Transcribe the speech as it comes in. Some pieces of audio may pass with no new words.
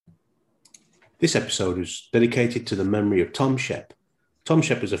This episode is dedicated to the memory of Tom Shep. Tom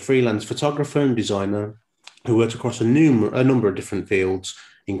Shep is a freelance photographer and designer who worked across a number of different fields,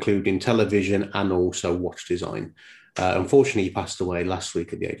 including television and also watch design. Unfortunately, he passed away last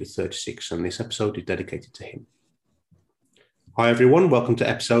week at the age of 36, and this episode is dedicated to him. Hi, everyone. Welcome to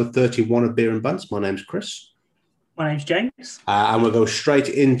episode 31 of Beer and Buns. My name's Chris. My name's James. And we'll go straight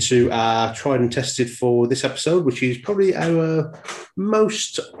into our tried and tested for this episode, which is probably our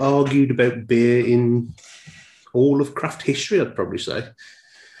most argued about beer in all of craft history, I'd probably say.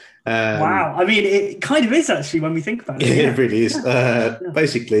 Wow. I mean, it kind of is actually when we think about it. Yeah. It really is.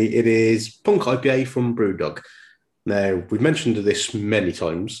 Basically, it is Punk IPA from Brewdog. Now, we've mentioned this many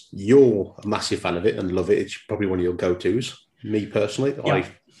times. You're a massive fan of it and love it. It's probably one of your go-tos. Me personally, yeah. I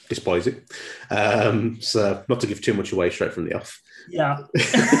despise it. So not to give too much away straight from the off. Yeah.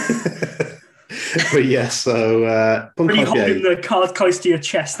 But yeah, so Punk really IPA. Holding the card close to your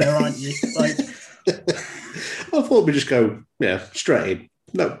chest there, aren't you? Like, I thought we'd just go, straight in.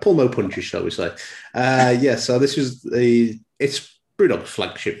 No, pull no punches, shall we say. So this is it's Brewdog's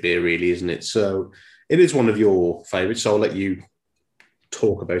flagship beer, really, isn't it? So it is one of your favourites, so I'll let you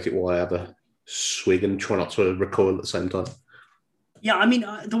talk about it while I have a swig and try not to recoil at the same time. yeah, I mean,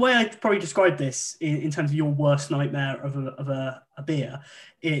 the way I'd probably describe this in terms of your worst nightmare of a beer,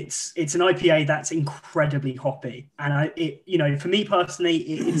 it's an IPA that's incredibly hoppy. And for me personally,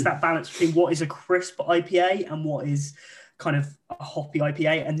 it's that balance between what is a crisp IPA and what is kind of a hoppy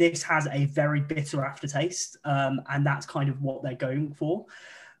IPA. And this has a very bitter aftertaste. And that's kind of what they're going for.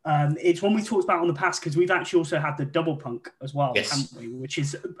 It's one we talked about on the past because we've actually also had the double punk as well, yes. haven't we? Which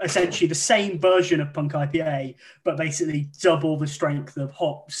is essentially the same version of punk IPA, but basically double the strength of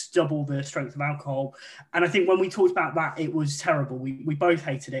hops, double the strength of alcohol. And I think when we talked about that, it was terrible. We both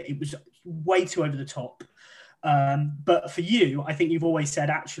hated it. It was way too over the top. But for you, I think you've always said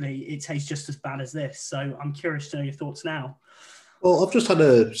actually it tastes just as bad as this. So I'm curious to know your thoughts now. Well, I've just had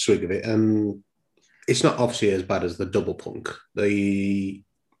a swig of it, and it's not obviously as bad as the double punk.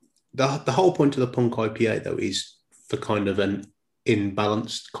 The whole point of the punk IPA, though, is for kind of an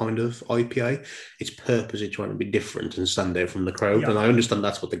imbalanced kind of IPA. Its purpose is trying to be different and stand out from the crowd. Yeah. And I understand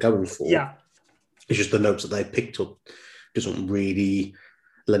that's what they're going for. Yeah. It's just the notes that they picked up doesn't really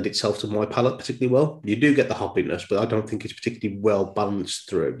lend itself to my palate particularly well. You do get the hoppiness, but I don't think it's particularly well balanced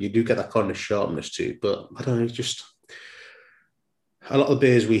through. You do get that kind of sharpness too, but I don't know, it's just a lot of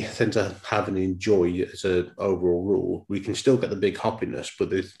beers we tend to have and enjoy as an overall rule, we can still get the big hoppiness,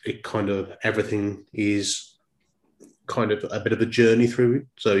 but it kind of, everything is kind of a bit of a journey through it.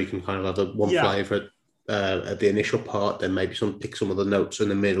 So you can kind of have one flavour at the initial part, then maybe pick some of the notes in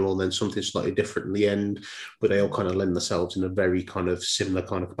the middle, and then something slightly different in the end, but they all kind of lend themselves in a very kind of similar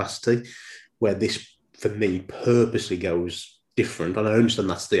kind of capacity, where this, for me, purposely goes different. And I understand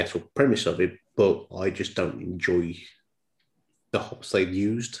that's the actual premise of it, but I just don't enjoy the hops they've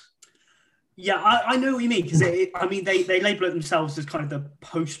used. Yeah, I know what you mean, because they label it themselves as kind of the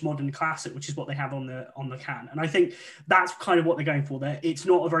postmodern classic, which is what they have on the can, and I think that's kind of what they're going for there. It's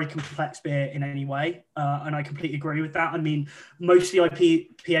not a very complex beer in any way, and I completely agree with that. I mean, most of the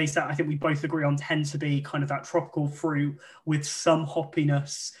IPAs that I think we both agree on tend to be kind of that tropical fruit with some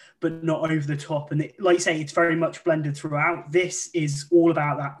hoppiness, but not over the top. And like you say, it's very much blended throughout. This is all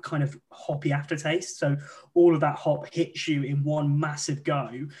about that kind of hoppy aftertaste. So all of that hop hits you in one massive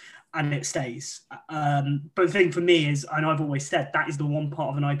go, and it stays. But the thing for me is, and I've always said, that is the one part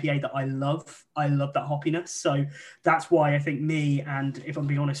of an IPA that I love. I love that hoppiness. So that's why I think me, and if I'm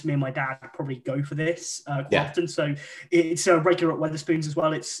being honest, me and my dad probably go for this quite often. So it's a regular at Wetherspoons as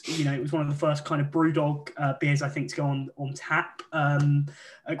well. It's, it was one of the first kind of Brewdog beers, I think, to go on tap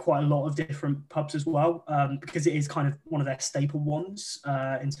at quite a lot of different pubs as well, because it is kind of one of their staple ones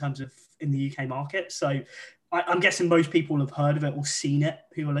in terms of in the UK market. So I'm guessing most people have heard of it or seen it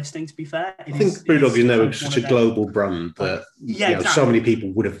who are listening, to be fair. I think Brewdog is now such a global brand that exactly. So many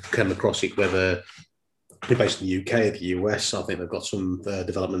people would have come across it, whether they're based in the UK or the US. I think they've got some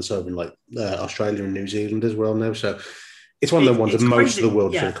developments over in Australia and New Zealand as well now. So it's one of the ones that most of the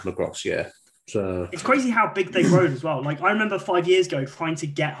world should come across, So it's crazy how big they've grown as well. Like, I remember 5 years ago trying to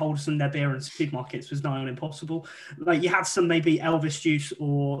get hold of some of their beer in supermarkets was nigh on impossible. Like, you had some maybe Elvis juice,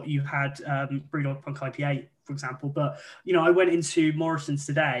 or you had Brewdog Punk IPA, for example. But, I went into Morrison's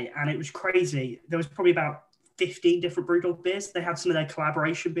today and it was crazy. There was probably about 15 different Brewdog beers. They had some of their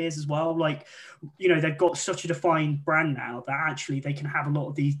collaboration beers as well. Like, they've got such a defined brand now that actually they can have a lot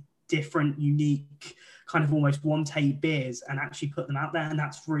of these different, unique, kind of almost one-take beers and actually put them out there. And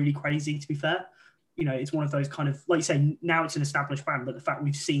that's really crazy, to be fair. It's one of those kind of, like you say, now it's an established brand, but the fact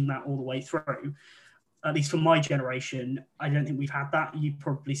we've seen that all the way through, at least for my generation, I don't think we've had that. You've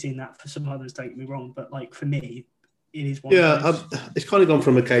probably seen that for some others, don't get me wrong, but like for me, it is one of those. It's kind of gone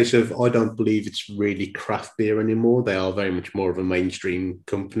from a case of I don't believe it's really craft beer anymore. They are very much more of a mainstream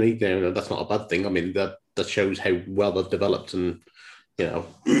company. You know, that's not a bad thing. I mean, that shows how well they've developed and, you know,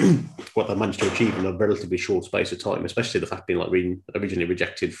 what they managed to achieve in a relatively short space of time, especially the fact being like originally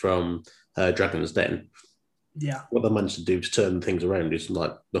rejected from Dragon's Den. Yeah. What they managed to do to turn things around is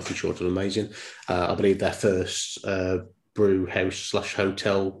like nothing short of amazing. I believe their first brew house /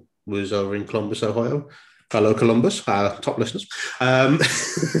 hotel was over in Columbus, Ohio. Hello, Columbus, top listeners.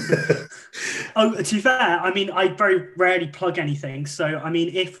 Oh, to be fair, I mean, I very rarely plug anything. So, I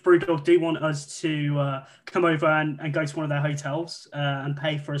mean, if Brewdog do want us to come over and go to one of their hotels and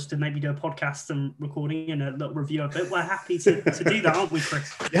pay for us to maybe do a podcast and recording and a little review of it, we're happy to do that, aren't we,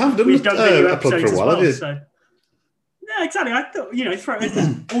 Chris? Yeah, we've done video episodes for a while, as well. So. Yeah, exactly. I thought, you know, throw it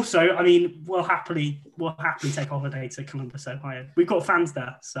in. Also, I mean, we'll happily take a holiday to Columbus, Ohio. We've got fans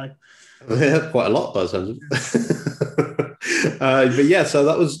there, so yeah, quite a lot by the sounds of it. But yeah, so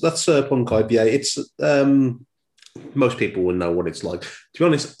that's Punk IPA. It's most people will know what it's like. To be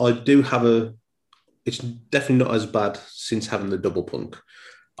honest, I do have it's definitely not as bad since having the double punk.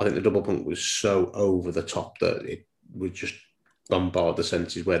 I think the double punk was so over the top that it would just bombard the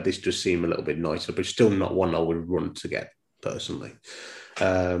senses, where this does seem a little bit nicer, but still not one I would run to get personally.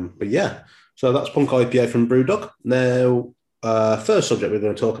 But yeah, so that's Punk IPA from Brewdog. Now, first subject we're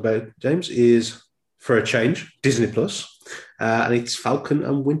going to talk about, James, is, for a change, Disney Plus, and it's Falcon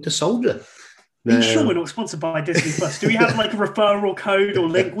and Winter Soldier. Are you sure we're not sponsored by Disney Plus? Do we have like a referral code or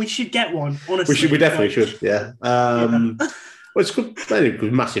link? We should get one, honestly. We definitely should, yeah. Well, it's good,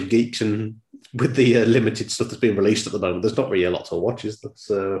 with massive geeks, and with the limited stuff that's being released at the moment, there's not really a lot to watch, is there?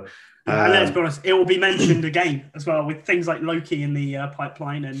 So, and let's be honest, it will be mentioned again as well, with things like Loki in the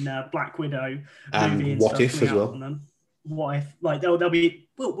pipeline and Black Widow movie and What If as well. What If, like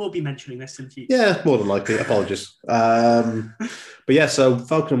we'll be mentioning this in the future. Yeah, more than likely. Apologies. But yeah, so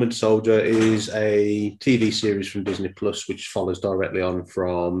Falcon and Winter Soldier is a TV series from Disney Plus, which follows directly on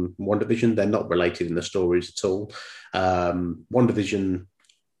from WandaVision. They're not related in the stories at all. WandaVision,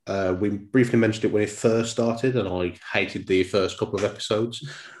 we briefly mentioned it when it first started, and I hated the first couple of episodes.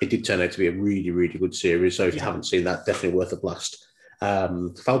 It did turn out to be a really, really good series. So if you haven't seen that, definitely worth a blast.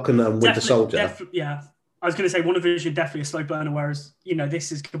 Falcon and Winter Soldier. Yeah. I was going to say WandaVision, definitely a slow burner, whereas, you know,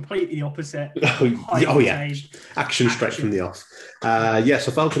 this is completely the opposite. Oh yeah. Action straight from the off.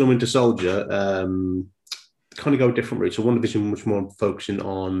 So Falcon and Winter Soldier kind of go a different route. So WandaVision much more focusing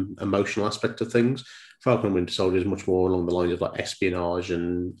on emotional aspect of things. Falcon and Winter Soldier is much more along the lines of like espionage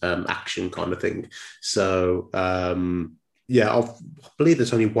and action kind of thing. So, I believe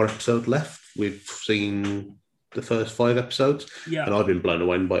there's only one episode left. We've seen the first 5 episodes. Yeah. And I've been blown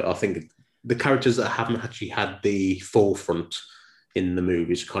away by, I think, the characters that haven't actually had the forefront in the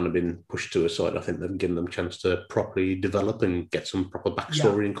movies kind of been pushed to a side. I think they've given them a chance to properly develop and get some proper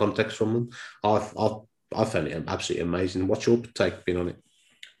backstory and context from them. I found it absolutely amazing. What's your take been on it?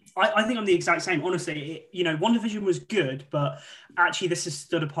 I think I'm the exact same. Honestly, WandaVision was good, but actually this has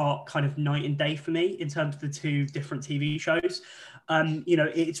stood apart kind of night and day for me in terms of the two different TV shows.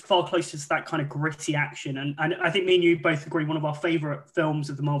 It's far closer to that kind of gritty action. And I think me and you both agree one of our favourite films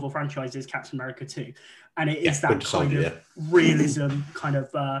of the Marvel franchise is Captain America 2. And it is that kind of realism, kind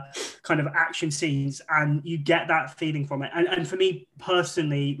of action scenes. And you get that feeling from it. And for me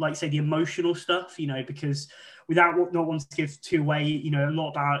personally, like say the emotional stuff, because without not wanting to give too away, a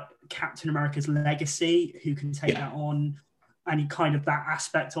lot about Captain America's legacy, who can take that on, and kind of that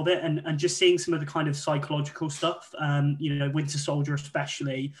aspect of it, and just seeing some of the kind of psychological stuff, Winter Soldier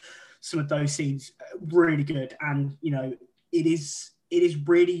especially, some of those scenes really good, and it is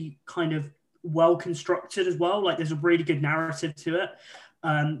really kind of well constructed as well. Like there's a really good narrative to it,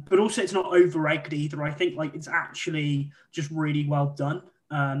 but also it's not over egged either. I think like it's actually just really well done.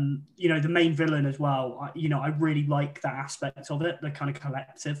 The main villain as well. I really like that aspect of it, the kind of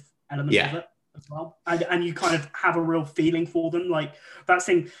collective element of it as well. And you kind of have a real feeling for them. Like that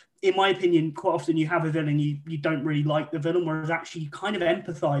thing, in my opinion, quite often you have a villain, you don't really like the villain, whereas actually you kind of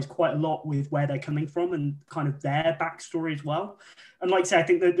empathize quite a lot with where they're coming from and kind of their backstory as well. And like I say, I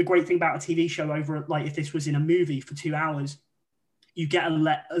think the great thing about a TV show over, like if this was in a movie for 2 hours, you get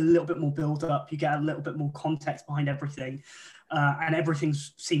a little bit more build up, you get a little bit more context behind everything. And everything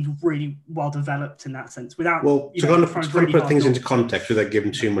seems really well developed in that sense. Without to kind of put things into context without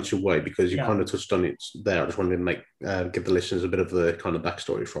giving too much away, because you kind of touched on it there. I just wanted to give the listeners a bit of the kind of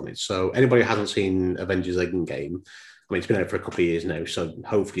backstory from it. So anybody who hasn't seen Avengers Endgame, I mean, it's been out for a couple of years now, so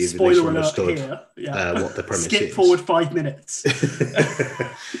hopefully you've Spoiler understood alert here. what the premise Skip is. forward 5 minutes.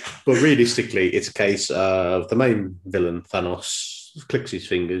 But realistically, it's a case of the main villain, Thanos, clicks his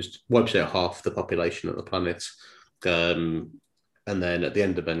fingers, wipes out half the population of the planet, and then at the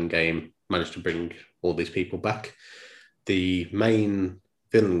end of Endgame, managed to bring all these people back. The main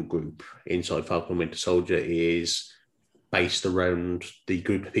villain group inside Falcon Winter Soldier is based around the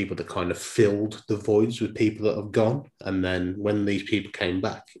group of people that kind of filled the voids with people that have gone. And then when these people came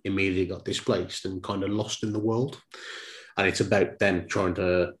back, immediately got displaced and kind of lost in the world. And it's about them trying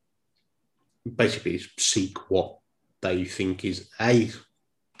to basically seek what they think is A,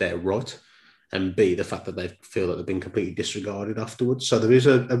 their right, and B, the fact that they feel that they've been completely disregarded afterwards. So there is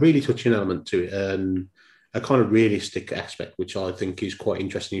a really touching element to it, and a kind of realistic aspect, which I think is quite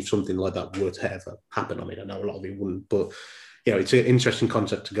interesting if something like that were to ever happen. I mean, I know a lot of it wouldn't, but it's an interesting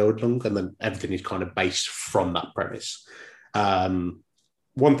concept to go along, and then everything is kind of based from that premise.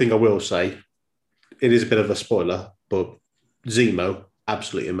 One thing I will say, it is a bit of a spoiler, but Zemo,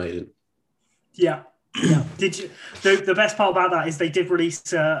 absolutely amazing. Yeah. Did you? The best part about that is they did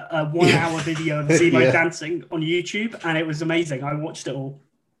release a 1 hour video of Zemo dancing on YouTube, and it was amazing. I watched it all.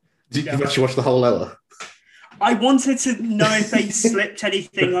 Did you actually watch the whole hour? I wanted to know if they slipped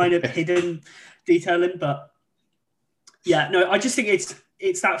anything kind of hidden detailing, but I just think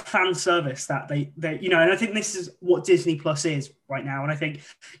it's that fan service that they and I think this is what Disney Plus is right now. And I think,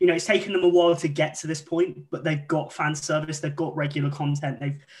 it's taken them a while to get to this point, but they've got fan service, they've got regular content,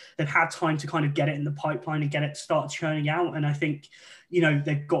 they've had time to kind of get it in the pipeline and get it start churning out. And I think,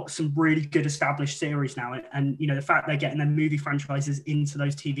 they've got some really good established series now. And the fact they're getting their movie franchises into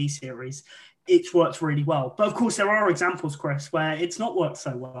those TV series, it's worked really well. But of course, there are examples, Chris, where it's not worked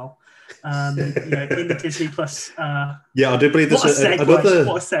so well. In the Disney Plus. I do believe there's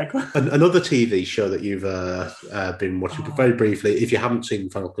another TV show that you've been watching very briefly. If you haven't seen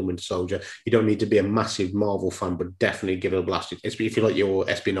Falcon Winter Soldier, you don't need to be a massive Marvel fan, but definitely give it a blast. If you like your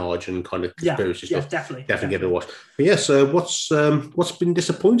espionage and kind of conspiracy stuff, definitely give it a watch. But yes, what's been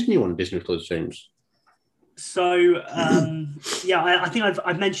disappointing you on Disney Plus, James? So I think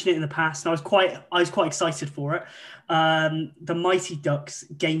I've mentioned it in the past, and I was quite excited for it. The Mighty Ducks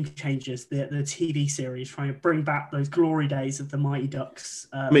Game Changers, the TV series, trying to bring back those glory days of the Mighty Ducks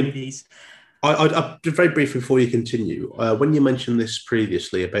movies. I very briefly before you continue, when you mentioned this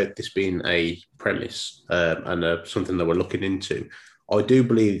previously about this being a premise and something that we're looking into, I do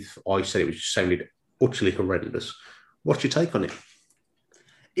believe I said it sounded utterly horrendous. What's your take on it?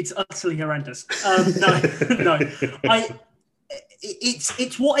 It's utterly horrendous. No.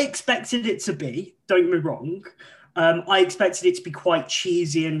 It's what I expected it to be. Don't get me wrong. I expected it to be quite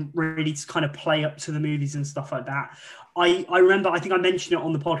cheesy and really to kind of play up to the movies and stuff like that. I remember, I think I mentioned it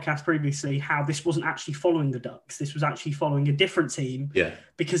on the podcast previously, how this wasn't actually following the Ducks. This was actually following a different team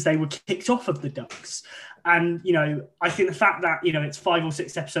because they were kicked off of the Ducks. And, I think the fact that, it's 5 or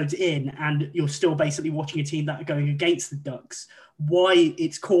 6 episodes in and you're still basically watching a team that are going against the Ducks, why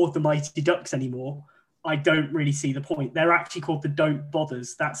it's called the Mighty Ducks anymore, I don't really see the point. They're actually called the Don't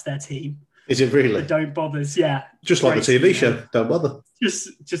Bothers. That's their team. Is it really? The Don't Bothers, yeah. Just like the TV show, Don't Bother.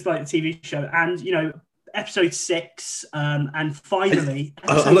 Just like the TV show. And, episode 6, and finally...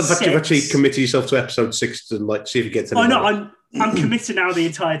 I love that you've actually committed yourself to episode 6 to see if you get to... Oh, no, I'm committed now the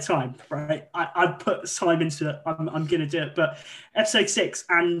entire time, right? I've put time into it. I'm going to do it. But episode 6,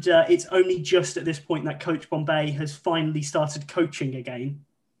 and it's only just at this point that Coach Bombay has finally started coaching again.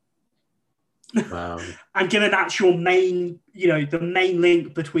 Wow. And given that's your main, the main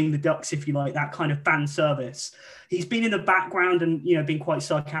link between the Ducks, if you like, that kind of fan service. He's been in the background and, been quite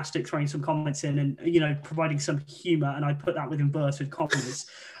sarcastic, throwing some comments in and, providing some humor. And I put that with inverted commas.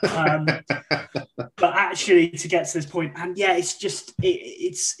 But actually to get to this point, and it's just,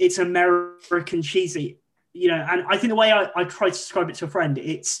 it's American cheesy, and I think the way I try to describe it to a friend,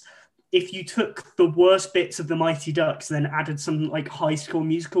 it's, if you took the worst bits of the Mighty Ducks, then added some like High School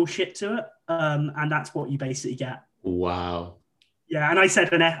Musical shit to it, and that's what you basically get. Wow. Yeah, and I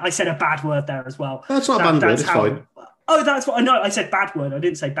said a bad word there as well. That's not a bad word. It's fine. Oh, that's what I know. I said bad word. I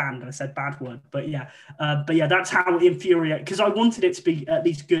didn't say banned. I said bad word. But that's how infuriating. Because I wanted it to be at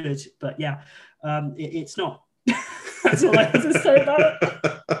least good. But it's not. That's all I have to say about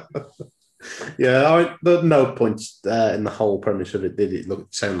it. Yeah, no points in the whole premise of it. Did it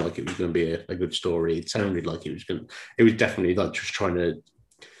sound like it was going to be a good story? It sounded like it was going. It was definitely like just trying to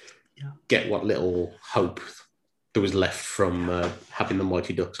get what little hope there was left from having the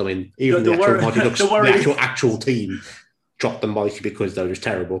Mighty Ducks. I mean, even the actual Mighty Ducks, the actual team dropped the mic because they were just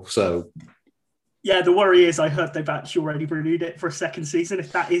terrible. So. Yeah, the worry is I heard they've actually already renewed it for a second season.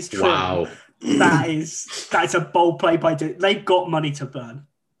 If that is true, That's a bold play by they've got money to burn,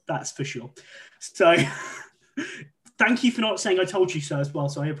 that's for sure. So thank you for not saying I told you so as well.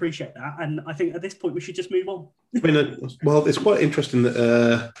 So I appreciate that. And I think at this point we should just move on. I mean, well, it's quite interesting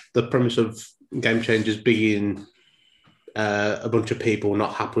that the premise of Game Changers being a bunch of people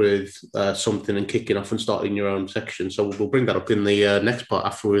not happy with something and kicking off and starting your own section. So we'll bring that up in the next part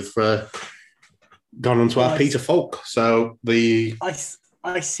after we've gone on to our Peter Falk. So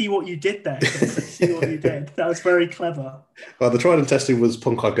I see what you did there. I see what you did. That was very clever. Well, the tried and tested was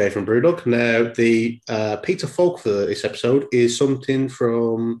Punk IPA from Brewdog. Now, the Peter Falk for this episode is something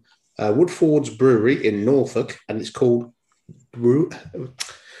from Woodford's Brewery in Norfolk, and it's called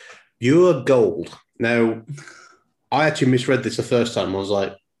Pure Gold. Now, I actually misread this the first time. I was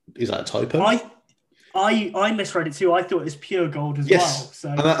like, is that a typo? I misread it too. I thought it was Pure Gold as well. So,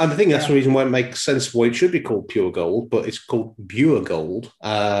 and I think that's the reason why it makes sense why it should be called Pure Gold, but it's called Pure Gold.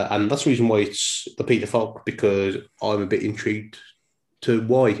 And that's the reason why it's the Peter Falk, because I'm a bit intrigued to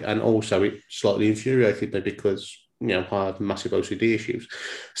why. And also it slightly infuriated me because, I have massive OCD issues.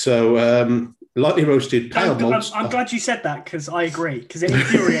 So lightly roasted pale malt. I'm glad you said that because I agree, because it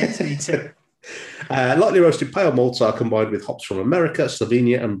infuriates me too. Lightly roasted pale malts are combined with hops from America,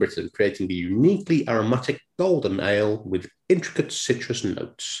 Slovenia, and Britain, creating a uniquely aromatic golden ale with intricate citrus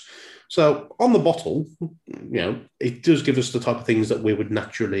notes. So on the bottle, it does give us the type of things that we would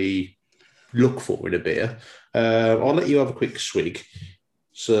naturally look for in a beer. I'll let you have a quick swig.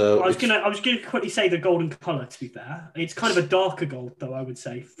 So I was gonna quickly say the golden colour. To be fair, it's kind of a darker gold, though I would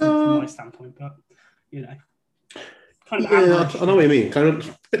say from my standpoint, but kind of I know what you mean. Kind of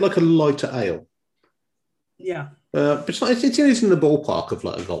a bit like a lighter ale. Yeah. But it's in the ballpark of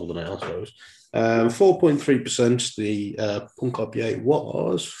like a golden ale, I suppose. 4.3%. The Punk IPA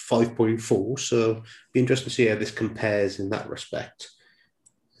was 5.4. So be interesting to see how this compares in that respect.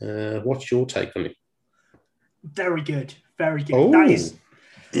 What's your take on it? Very good. Very good. Oh. That is.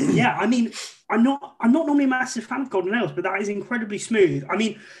 Yeah, I mean, I'm not normally a massive fan of golden ales, but that is incredibly smooth. I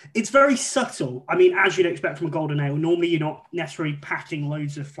mean, it's very subtle. I mean, as you'd expect from a golden ale, normally you're not necessarily packing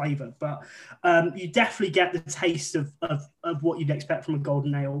loads of flavour, but you definitely get the taste of what you'd expect from a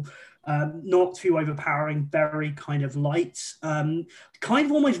golden ale. Not too overpowering, very kind of light, kind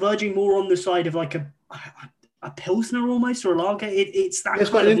of almost verging more on the side of like a pilsner almost, or a lager. It's that.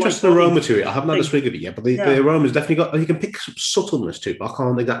 It's got an interesting aroma to it. I haven't had a swig of it yet, but the aroma's definitely got. You can pick some subtleness to it, but I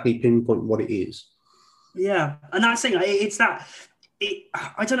can't exactly pinpoint what it is. Yeah, and that's the thing. It's that.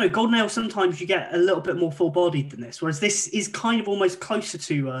 I don't know. Golden ale sometimes you get a little bit more full bodied than this, whereas this is kind of almost closer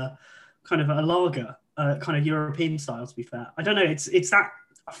to kind of a lager, kind of European style. To be fair, I don't know. It's that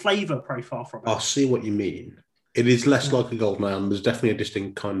flavour profile from it. I see what you mean. It is less like a golden ale, and there's definitely a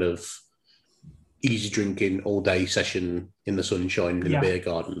distinct kind of easy drinking all day session in the sunshine in a beer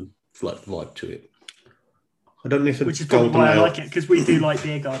garden vibe to it. I don't know if which is probably why I like it, because we do like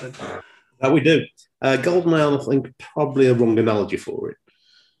beer garden. We do. Golden ale, I think, probably a wrong analogy for it.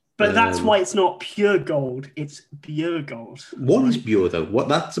 But that's why it's not pure gold; it's Pure Gold. What is Pure though?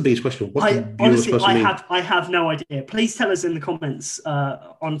 That's the biggest question. What honestly, I have no idea. Please tell us in the comments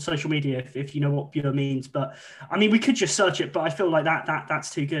on social media if you know what Pure means. But I mean, we could just search it, but I feel like that's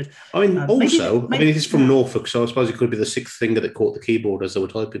too good. I mean, maybe it is from Norfolk, so I suppose it could be the sixth finger that caught the keyboard as they were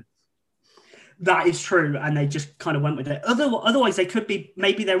typing. That is true, and they just kind of went with it. Otherwise, they could be.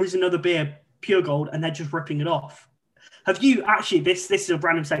 Maybe there is another beer, Pure Gold, and they're just ripping it off. Have you actually? This is a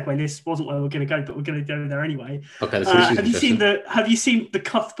random segue. This wasn't where we were going to go, but we're going to go there anyway. Okay. Have you seen the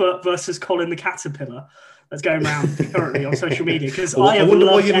Cuthbert versus Colin the Caterpillar that's going around currently on social media? Because I wonder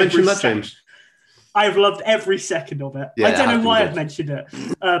why you mentioned that, James. I've loved every second of it. Yeah, I don't know why I've mentioned it,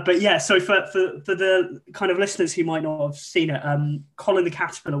 but yeah. So for the kind of listeners who might not have seen it, Colin the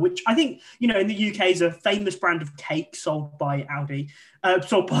Caterpillar, which I think in the UK is a famous brand of cake sold by Aldi,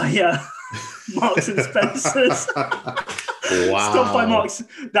 sold by Marks and Spencers. Wow. Sold by Marks.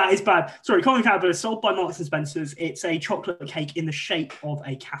 That is bad. Sorry, Colin Caterpillar sold by Marks and Spencers. It's a chocolate cake in the shape of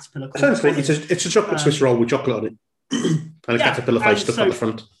a caterpillar. Essentially, it's a chocolate Swiss roll with chocolate on it, and a caterpillar face stuck on the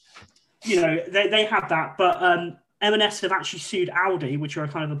front. They have that, but M&S have actually sued Aldi, which are a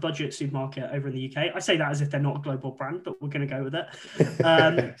kind of a budget supermarket over in the UK. I say that as if they're not a global brand, but we're going to go with it.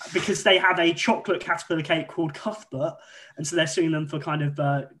 Because they have a chocolate caterpillar cake called Cuthbert, and so they're suing them for kind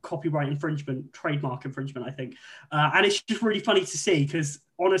of copyright infringement, trademark infringement, I think. And it's just really funny to see because,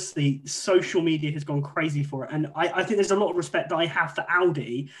 honestly, social media has gone crazy for it. And I think there's a lot of respect that I have for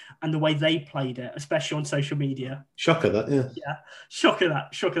Aldi and the way they played it, especially on social media. Shocker that, yeah. Yeah, shocker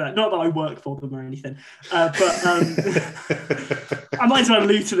that. Not that I work for them or anything. But I might as well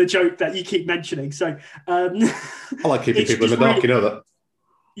allude to the joke that you keep mentioning. So I like keeping people in the dark, you know that.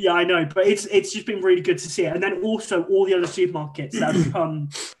 Yeah, I know, but it's just been really good to see it. And then also all the other supermarkets that have come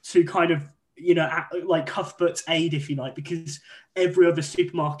to kind of, like Cuthbert's aid, if you like, because every other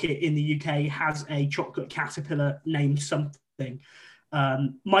supermarket in the UK has a chocolate caterpillar named something.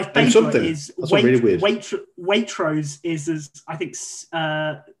 My favourite is That's really weird. Waitrose is, as I think,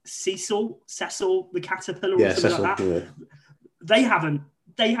 Cecil the caterpillar or something Cecil, like that. yeah.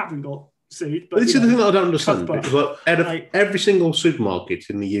 They haven't got sued. But this is the thing that I don't understand. Cuthbert, Because every single supermarket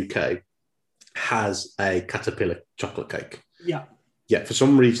in the UK has a caterpillar chocolate cake. Yeah. Yeah, for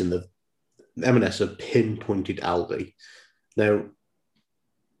some reason, the M&S have pinpointed Aldi. Now,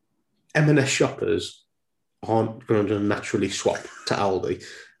 M&S shoppers aren't going to naturally swap to Aldi.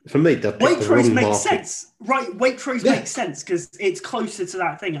 For me, Waitrose makes sense, right? Waitrose makes sense because it's closer to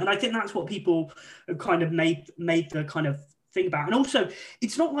that thing, and I think that's what people have kind of made the kind of thing about. And also,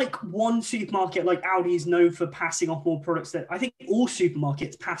 it's not like one supermarket like Aldi is known for passing off more products. That I think all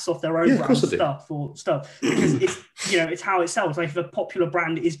supermarkets pass off their own brand stuff because it's how it sells. Like if a popular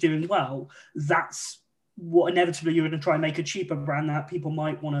brand is doing well, that's what inevitably you're going to try and make a cheaper brand that people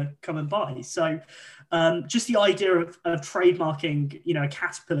might want to come and buy. So just the idea of trademarking, a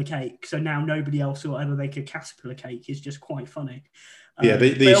caterpillar cake, so now nobody else will ever make a caterpillar cake is just quite funny.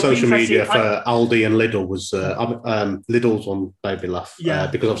 The social media for Aldi and Lidl was Lidl's one made me laugh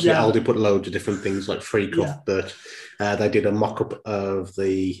because obviously Aldi put loads of different things like free Cuthbert. They did a mock-up of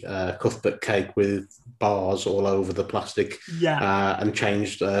the Cuthbert cake with bars all over the plastic and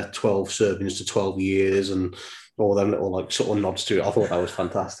changed 12 servings to 12 years and all them little like sort of nods to it. I thought that was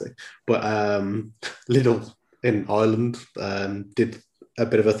fantastic. But Lidl in Ireland did a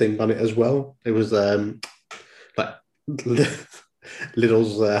bit of a thing on it as well. It was like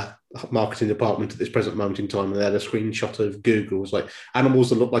Lidl's marketing department at this present moment in time, and they had a screenshot of Google. It was like animals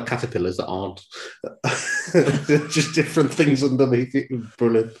that look like caterpillars that aren't. Just different things underneath it.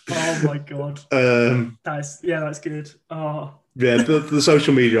 Brilliant. Oh my god. That's good. Oh. Yeah, the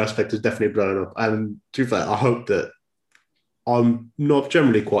social media aspect has definitely blown up. And to be fair, I hope that I'm not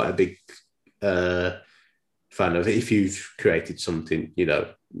generally quite a big fan of it. If you've created something,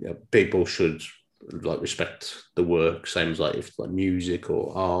 people should like respect the work, same as like if like music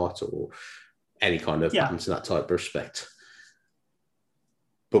or art or any kind of balance in that type of respect.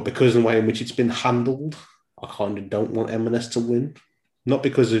 But because of the way in which it's been handled, I kind of don't want M&S to win. Not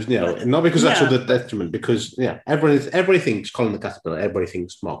because of not because that's all the detriment. Because everybody thinks Colin the Caterpillar, everybody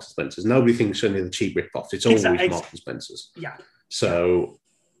thinks Marks and Spencers. Nobody thinks only the cheap rip-offs. It's always Marks and Spencers. Yeah. So,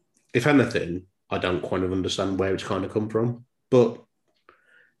 if anything, I don't kind of understand where it's kind of come from. But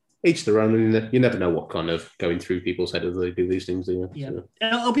each their own, and you never know what kind of going through people's head as they do these things. Yeah, so.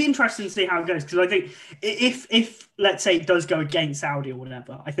 It'll be interesting to see how it goes because I think if let's say it does go against Aldi or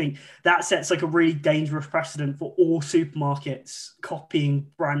whatever, I think that sets like a really dangerous precedent for all supermarkets copying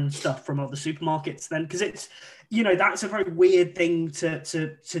brand stuff from other supermarkets. Then because it's that's a very weird thing to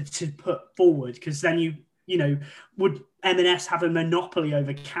put forward because then would M&S have a monopoly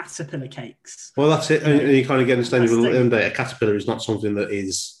over caterpillar cakes? Well, that's it, and you kind of get understanding that a caterpillar is not something that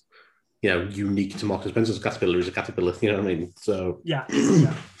is. Unique to Marks and Spencer's. Caterpillar is a caterpillar, you know what I mean? So yeah.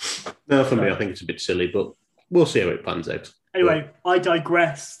 No, for me, I think it's a bit silly, but we'll see how it pans out. Anyway, I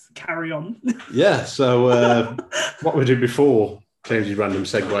digress. Carry on. Yeah, so what we did before James's random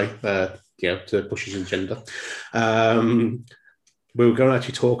segue, to push his agenda, we were going to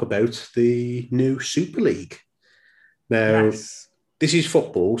actually talk about the new Super League. Now, this is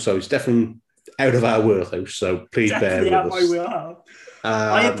football, so it's definitely out of our wheelhouse, so please bear with us.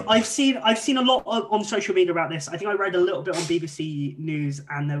 I've seen a lot on social media about this. I think I read a little bit on BBC News,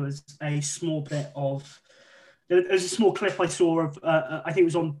 and there was a small clip I saw of I think it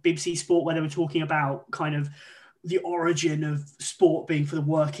was on BBC Sport where they were talking about kind of the origin of sport being for the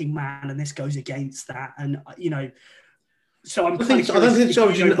working man, and this goes against that. And so I don't think it's the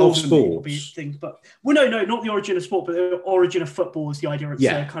origin of sport. No, not the origin of sport, but the origin of football is the idea. It's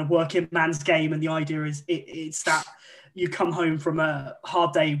a kind of working man's game, and the idea is it's that. You come home from a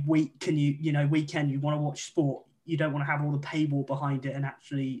hard day week and weekend, you want to watch sport. You don't want to have all the paywall behind it and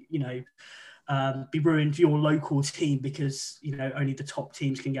actually, be ruined for your local team because, only the top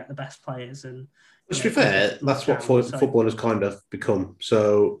teams can get the best players. And to be fair, that's what football has kind of become.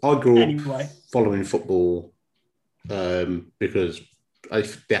 So I grew up following football because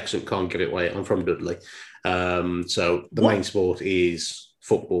the accent can't give it away. I'm from Dudley. So the main sport is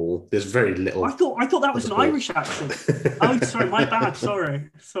football. There's very little. I thought that was an Irish accent. Oh, sorry, my bad.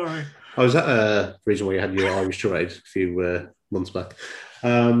 Sorry. Oh, was that a reason why you had your Irish charade a few months back?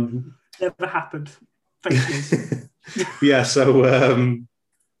 Never happened. Fake news. Yeah. So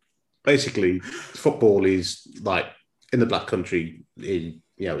basically, football is like in the Black Country. In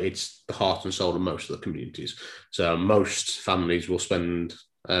it's the heart and soul of most of the communities. So most families will spend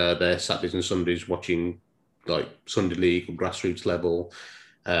their Saturdays and Sundays watching like Sunday League or grassroots level.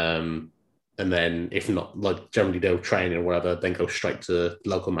 And then if not, like generally they'll train or whatever, then go straight to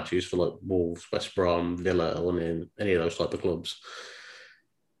local matches for like Wolves, West Brom, Villa, or any of those type of clubs.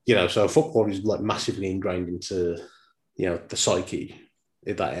 So football is like massively ingrained into, the psyche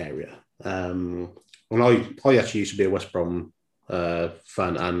in that area. When I actually used to be a West Brom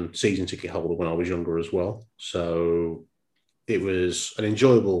fan and season ticket holder when I was younger as well. So it was an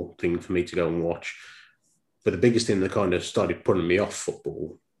enjoyable thing for me to go and watch. But the biggest thing that kind of started putting me off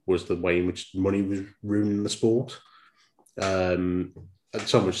football was the way in which money was ruining the sport. And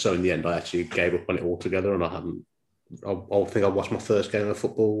so much so in the end, I actually gave up on it altogether, and I think I watched my first game of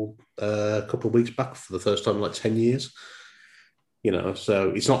football a couple of weeks back for the first time in like 10 years.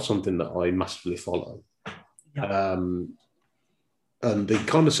 So it's not something that I massively follow. Yeah. And the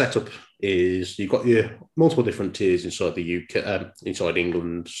kind of setup is you've got your multiple different tiers inside the UK, inside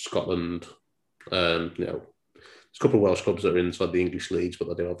England, Scotland. There's a couple of Welsh clubs that are inside the English leagues, but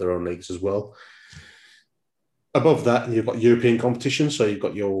they do have their own leagues as well. Above that, you've got European competitions. So you've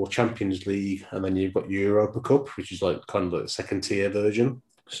got your Champions League, and then you've got your Europa Cup, which is like kind of like the second tier version.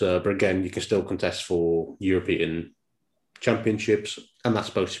 So, but again, you can still contest for European championships, and that's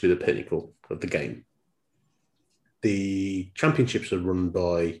supposed to be the pinnacle of the game. The championships are run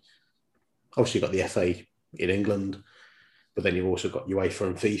by, obviously, you've got the FA in England, but then you've also got UEFA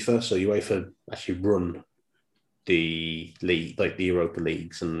and FIFA. So UEFA actually run the league, like the Europa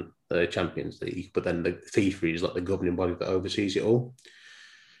Leagues and the Champions League, but then the FIFA is like the governing body that oversees it all.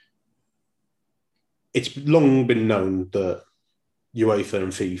 It's long been known that UEFA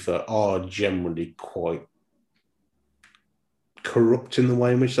and FIFA are generally quite corrupt in the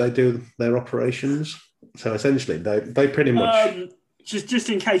way in which they do their operations. So essentially, they pretty much just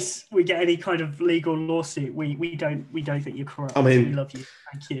in case we get any kind of legal lawsuit, we don't think you're corrupt. I mean, we love you.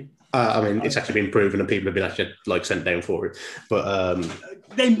 Thank you. It's actually been proven, and people have been actually like sent down for it. But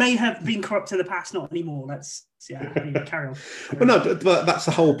they may have been corrupt in the past, not anymore. Carry on. But no, but that's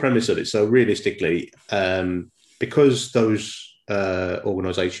the whole premise of it. So realistically, because those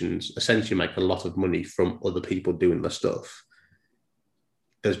organisations essentially make a lot of money from other people doing the stuff,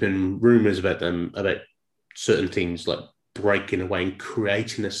 there's been rumours about certain teams like breaking away and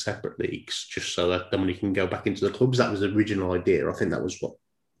creating a separate leagues just so that the money can go back into the clubs. That was the original idea. I think that was what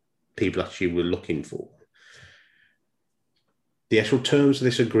people actually were looking for. The actual terms of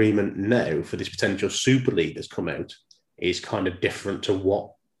this agreement now for this potential Super League that's come out is kind of different to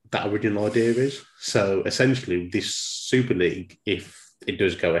what that original idea is. So essentially, this Super League, if it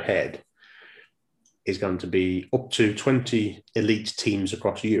does go ahead, is going to be up to 20 elite teams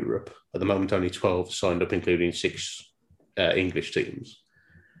across Europe. At the moment, only 12 signed up, including 6 English teams,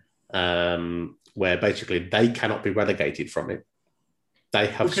 where basically they cannot be relegated from it. They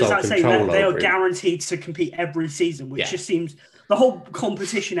have sole control over they are guaranteed to compete every season, which just seems the whole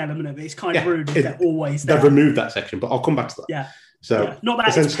competition element of it is kind of rude. They're always there. They've removed that section, but I'll come back to that. Yeah. So not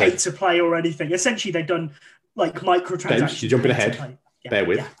that it's paid to play or anything. Essentially, they've done like microtransactions. James, you're jumping ahead. Bear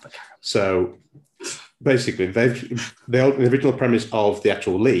with. So basically, the original premise of the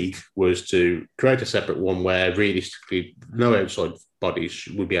actual league was to create a separate one where realistically no outside bodies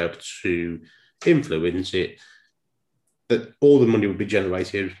would be able to influence it. That all the money would be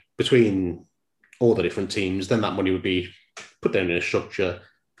generated between all the different teams. Then that money would be put down in a structure,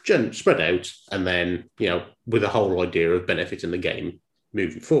 spread out, and then, with the whole idea of benefiting the game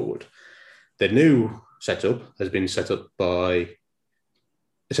moving forward. The new setup has been set up by,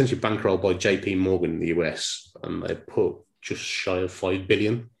 essentially bankrolled by JP Morgan in the US, and they put just shy of $5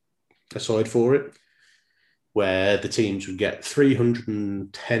 billion aside for it, where the teams would get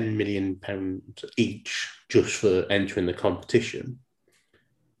 £310 million each just for entering the competition.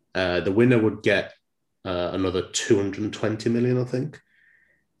 The winner would get another 220 million, I think.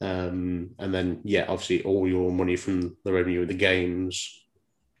 And then, obviously all your money from the revenue of the games.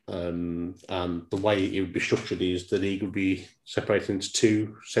 And the way it would be structured is the league would be separated into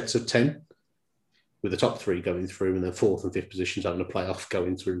 2 sets of 10, with the top 3 going through, and then 4th and 5th positions having a playoff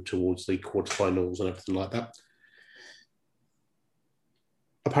going through towards the quarterfinals and everything like that.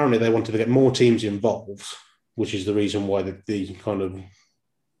 Apparently, they wanted to get more teams involved, which is the reason why the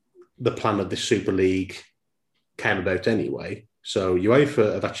plan of this Super League came about anyway. So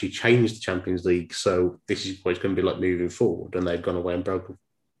UEFA have actually changed the Champions League, so this is what it's going to be like moving forward, and they've gone away and broke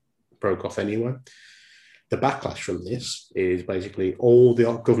off anyway. The backlash from this is basically all the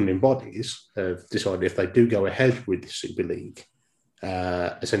governing bodies have decided if they do go ahead with the Super League,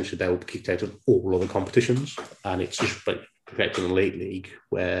 essentially they will be kicked out of all other competitions, and it's just like creating an elite league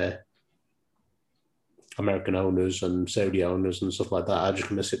where American owners and Saudi owners and stuff like that are just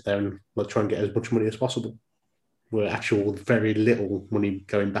going to sit there and try and get as much money as possible. With actual very little money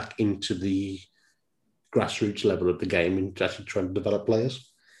going back into the grassroots level of the game and actually trying to develop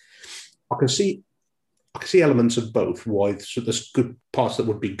players. I can see elements of both. Why so there's good parts that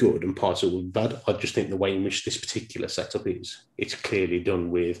would be good and parts that would be bad. I just think the way in which this particular setup is, it's clearly done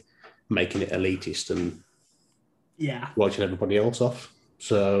with making it elitist and writing everybody else off.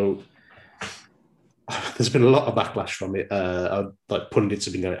 So there's been a lot of backlash from it. Pundits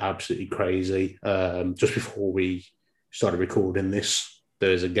have been going absolutely crazy. Just before we started recording this,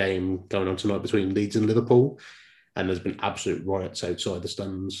 there's a game going on tonight between Leeds and Liverpool, and there's been absolute riots outside the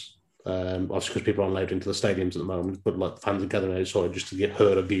stands. Obviously, because people aren't allowed into the stadiums at the moment, but fans are gathering outside just to get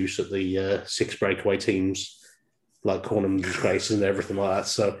heard abuse at the 6 breakaway teams, calling them disgraces and everything like that.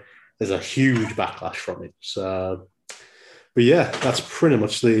 So there's a huge backlash from it. So, but yeah, that's pretty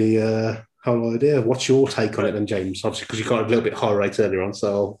much the whole idea. What's your take on it then, James? Obviously, because you got a little bit high rate earlier on,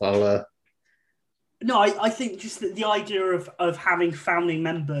 so I'll. No, I think just the idea of having founding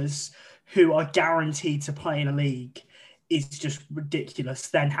members who are guaranteed to play in a league is just ridiculous.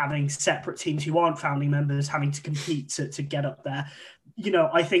 Then having separate teams who aren't founding members having to compete to get up there.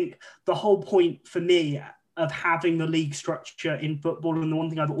 I think the whole point for me of having the league structure in football, and the one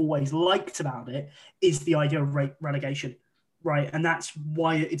thing I've always liked about it, is the idea of relegation. Right. And that's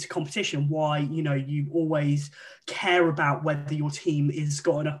why it's a competition, why, you always care about whether your team is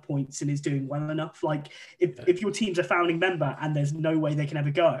got enough points and is doing well enough. If your team's a founding member and there's no way they can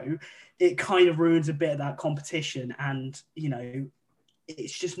ever go, it kind of ruins a bit of that competition. And,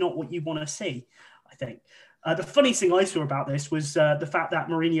 it's just not what you want to see, I think. The funniest thing I saw about this was the fact that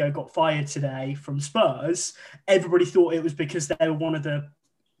Mourinho got fired today from Spurs. Everybody thought it was because they were one of the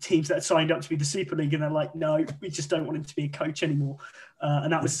teams that signed up to be the Super League, and they're like, no, we just don't want him to be a coach anymore.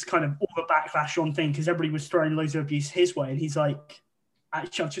 And that was kind of all the backlash on thing, because everybody was throwing loads of abuse his way, and he's like,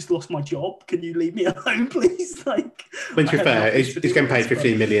 actually, I've just lost my job. Can you leave me alone, please? To be fair, he's getting paid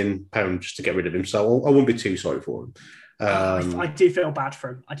 £15 million just to get rid of him, so I wouldn't be too sorry for him. I do feel bad for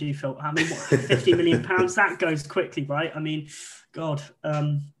him. £50 million, that goes quickly, right? God.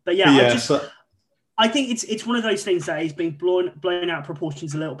 But yeah, I think it's one of those things that is being blown out of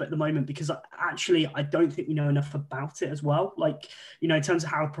proportions a little bit at the moment, because actually I don't think we know enough about it as well. In terms of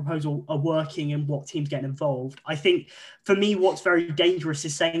how proposals are working and what teams get involved. I think for me, what's very dangerous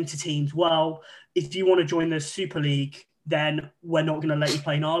is saying to teams, well, if you want to join the Super League, then we're not going to let you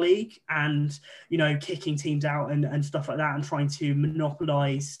play in our league, and, kicking teams out and stuff like that, and trying to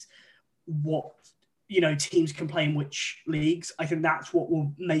monopolize what teams can play in which leagues. I think that's what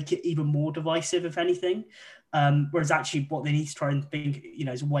will make it even more divisive, if anything. Whereas actually what they need to try and think,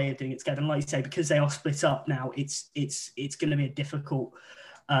 is a way of doing it together. And like you say, because they are split up now, it's going to be a difficult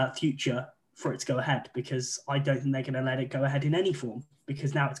future for it to go ahead, because I don't think they're going to let it go ahead in any form,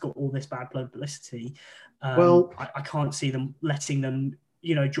 because now it's got all this bad publicity. I can't see them letting them,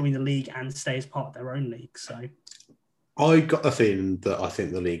 join the league and stay as part of their own league. So I got the feeling that I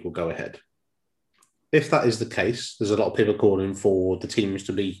think the league will go ahead. If that is the case, there's a lot of people calling for the teams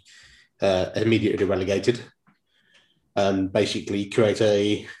to be immediately relegated and basically create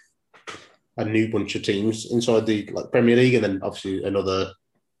a new bunch of teams inside the Premier League, and then obviously another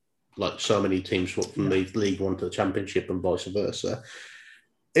so many teams from the League One to the Championship and vice versa.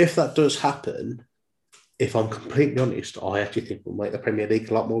 If that does happen, if I'm completely honest, I actually think we'll make the Premier League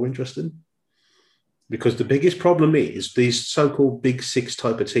a lot more interesting, because the biggest problem is these so-called Big Six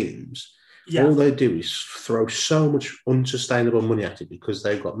type of teams. Yeah. All they do is throw so much unsustainable money at it, because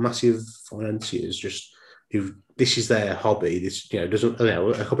they've got massive financiers who this is their hobby. This doesn't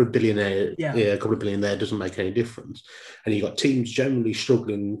a couple of billion there doesn't make any difference, and you've got teams generally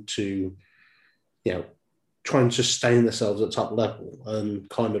struggling to try and sustain themselves at top level and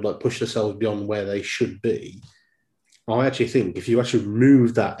kind of push themselves beyond where they should be. I actually think if you actually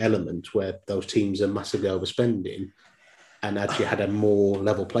remove that element where those teams are massively overspending and actually had a more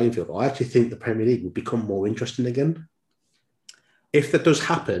level playing field, I actually think the Premier League will become more interesting again. If that does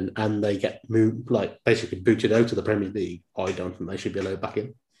happen and they get moved, basically booted out of the Premier League, I don't think they should be allowed back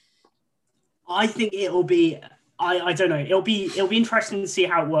in. I think it'll be, I don't know, it'll be interesting to see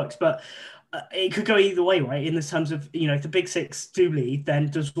how it works, but it could go either way, right? In the terms of, if the Big Six do leave, then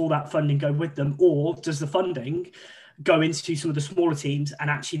does all that funding go with them, or does the funding go into some of the smaller teams and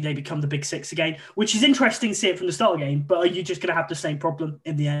actually they become the Big Six again, which is interesting to see it from the start of the game, but are you just going to have the same problem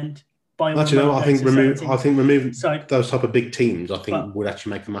in the end? Actually, no, I think removing those type of big teams, would actually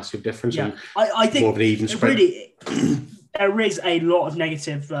make a massive difference. Yeah, I think more of an even spread. Really, there is a lot of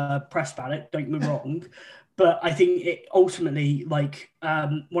negative press about it, don't get me wrong, But I think it ultimately, like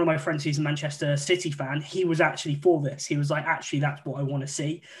one of my friends who's a Manchester City fan, he was actually for this. He was like, actually, that's what I want to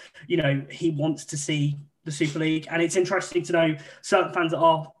see. You know, he wants to see the Super League. And it's interesting to know certain fans that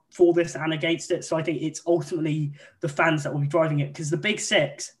are for this and against it. So I think it's ultimately the fans that will be driving it, because the Big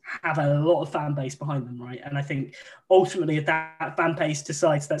Six have a lot of fan base behind them, right? And I think ultimately if that fan base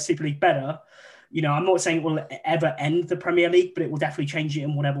decides that Super League better, you know, I'm not saying it will ever end the Premier League, but it will definitely change it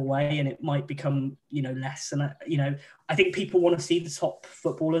in whatever way, and it might become, you know, less. And, you know, I think people want to see the top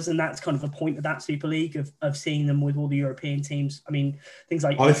footballers, and that's kind of the point of that Super League, of seeing them with all the European teams. I mean, things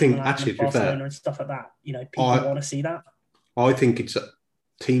like I think, Milan actually, and to be fair, Barcelona and stuff like that, you know, people want to see that. I think it's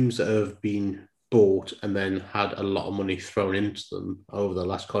teams that have been bought and then had a lot of money thrown into them over the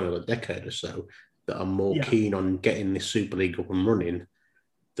last kind of a decade or so that are more keen on getting this Super League up and running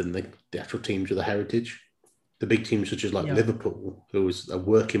than the actual teams with the heritage. The big teams such as Liverpool, who was a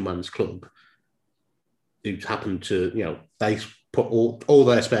working man's club, who happened to, you know, they put all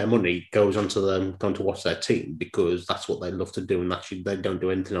their spare money goes onto them going to watch their team because that's what they love to do, and actually they don't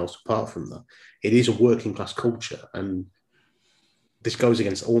do anything else apart from that. It is a working class culture, and this goes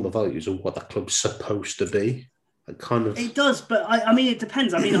against all the values of what that club's supposed to be. It does, but I mean, it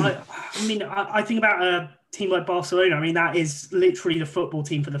depends. I mean, I think about a team like Barcelona. I mean, that is literally the football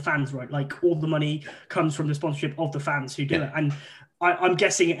team for the fans, right? Like, all the money comes from the sponsorship of the fans who do it. And I'm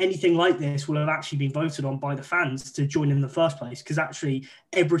guessing anything like this will have actually been voted on by the fans to join in the first place, because actually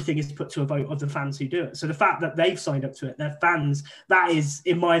everything is put to a vote of the fans who do it. So the fact that they've signed up to it, they're fans, that is,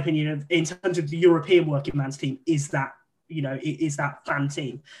 in my opinion, in terms of the European working man's team, is that, you know, it is that fan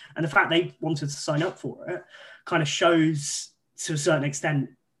team. And the fact they wanted to sign up for it kind of shows, to a certain extent,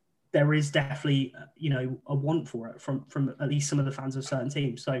 there is definitely, you know, a want for it from at least some of the fans of certain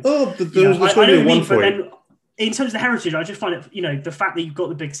teams. So, there's going to be a want for it. In terms of the heritage, I just find it, you know, the fact that you've got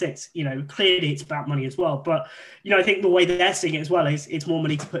the Big Six, you know, clearly it's about money as well. But, you know, I think the way that they're seeing it as well is it's more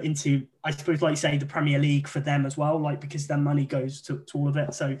money to put into, I suppose, like you say, the Premier League for them as well, like, because their money goes to all of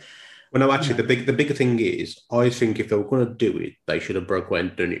it. So, well, no, actually, the bigger thing is, I think if they were going to do it, they should have broke away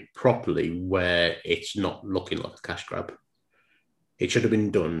and done it properly, where it's not looking like a cash grab. It should have been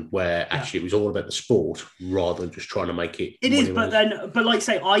done where actually it was all about the sport rather than just trying to make it. It is, but like I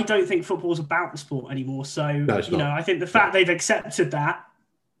say, I don't think football's about the sport anymore. So, no, you know, I think the fact they've accepted that,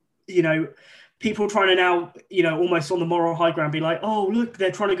 you know, people trying to now, you know, almost on the moral high ground be like, oh, look,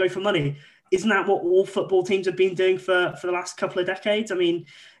 they're trying to go for money. Isn't that what all football teams have been doing for the last couple of decades? I mean,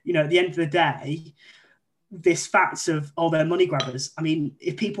 you know, at the end of the day, this facts of, oh, they're money grabbers. I mean,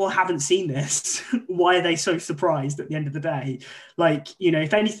 if people haven't seen this, why are they so surprised at the end of the day? Like, you know,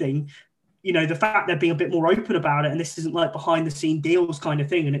 if anything, you know, the fact they're being a bit more open about it, and this isn't like behind the scene deals kind of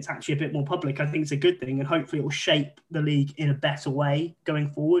thing, and it's actually a bit more public, I think it's a good thing. And hopefully it will shape the league in a better way going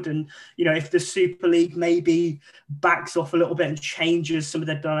forward. And, you know, if the Super League maybe backs off a little bit and changes some of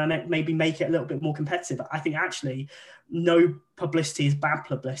their dynamic, maybe make it a little bit more competitive, I think actually no publicity is bad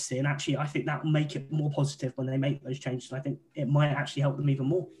publicity. And actually, I think that will make it more positive when they make those changes. And I think it might actually help them even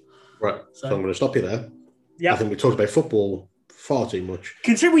more. Right. So I'm going to stop you there. Yeah. I think we talked about football far too much.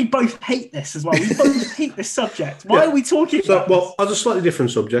 Considering we both hate this as well. We both hate this subject. Why are we talking about this? As a slightly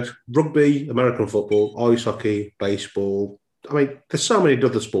different subject, rugby, American football, ice hockey, baseball. I mean, there's so many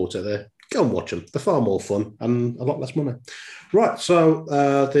other sports out there. Go and watch them. They're far more fun and a lot less money. Right, so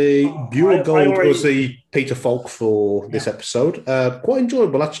the Buell Gold was the Peter Falk for this episode. Quite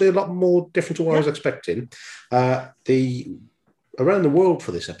enjoyable, actually. A lot more different to what I was expecting. The Around the World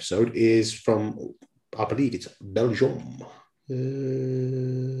for this episode is from, I believe it's Belgium.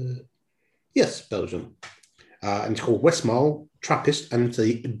 Yes, Belgium. And it's called Westmalle, Trappist, and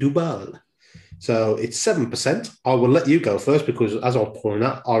the Duval. So it's 7%. I will let you go first because, as I was pouring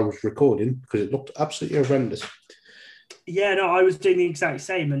that, I was recording because it looked absolutely horrendous. Yeah, no, I was doing the exact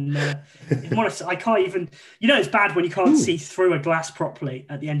same. And I can't even, you know, it's bad when you can't see through a glass properly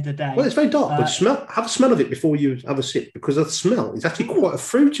at the end of the day. Well, it's very dark, but have a smell of it before you have a sip, because the smell is actually quite a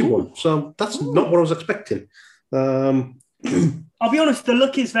fruity one. So that's not what I was expecting. I'll be honest, the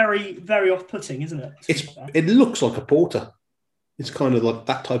look is very, very off-putting, isn't it? It looks like a porter. It's kind of like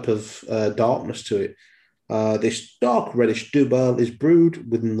that type of darkness to it. This dark reddish Duval is brewed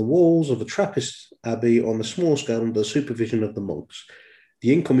within the walls of a Trappist abbey on a small scale under the supervision of the monks.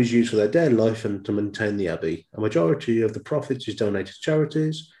 The income is used for their daily life and to maintain the abbey. A majority of the profits is donated to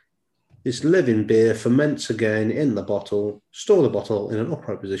charities. This living beer ferments again in the bottle, store the bottle in an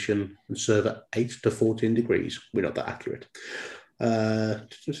upright position, and serve at 8 to 14 degrees. We're not that accurate.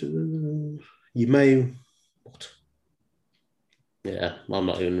 You may... What? Yeah, I'm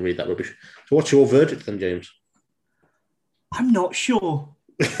not even going to read that rubbish. So what's your verdict then, James? I'm not sure.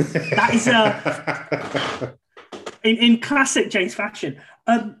 That is in classic James fashion.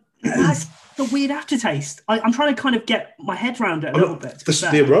 That's the weird aftertaste. I'm trying to kind of get my head around it a little bit.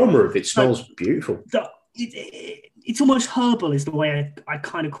 The aroma of it smells beautiful. It's almost herbal, is the way I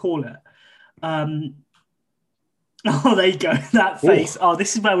kind of call it. Oh, there you go. That face. Ooh. Oh,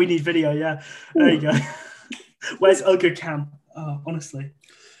 this is where we need video. Yeah, there you go. Where's Uga Cam? Oh, honestly,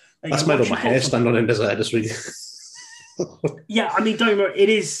 that's made all my hair stand on end as I just read. Yeah, I mean, don't worry. It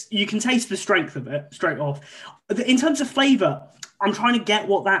is. You can taste the strength of it straight off. In terms of flavor, I'm trying to get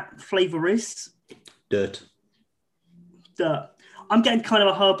what that flavor is. Dirt. I'm getting kind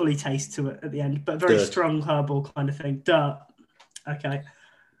of a herbally taste to it at the end, but very strong herbal kind of thing. Dirt. Okay.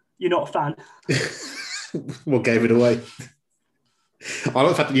 You're not a fan. What gave it away? I like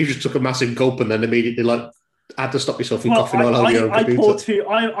the fact that you just took a massive gulp and then immediately had to stop yourself from coughing all over your own computer.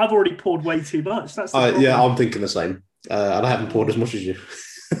 I've already poured way too much. That's yeah, I'm thinking the same. And I haven't poured as much as you.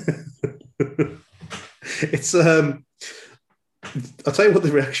 It's I'll tell you what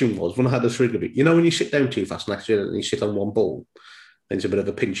the reaction was when I had a swig of it. You know when you sit down too fast and you sit on one ball, and it's a bit of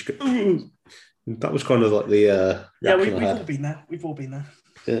a pinch. That was kind of like the we've all been there. We've all been there.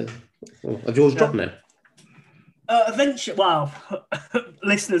 Yeah. Well, have yours dropped now? Eventually, well,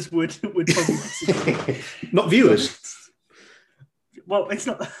 listeners would probably disagree. Not viewers. Well, it's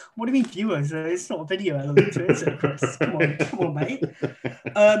not. What do you mean viewers? It's not a video element to it, is it, Chris? Come on, mate.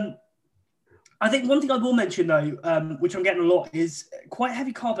 I think one thing I will mention though, which I'm getting a lot, is quite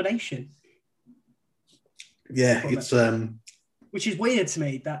heavy carbonation. Yeah, it's which is weird to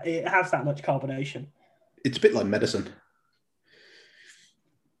me that it has that much carbonation. It's a bit like medicine.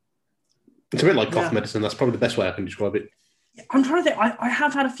 It's a bit like cough medicine. That's probably the best way I can describe it. I'm trying to think. I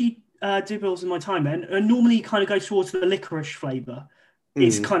have had a few Dubills in my time, and normally kind of goes towards the licorice flavour.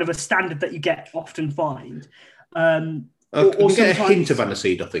 It's kind of a standard that you often find. Or get a hint of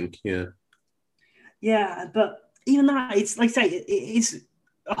aniseed, I think. Yeah. Yeah, but even that, it's like I say, it's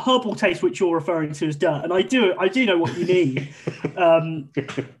a herbal taste which you're referring to as dirt, and I do know what you need.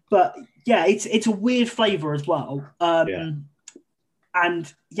 But yeah, it's a weird flavour as well.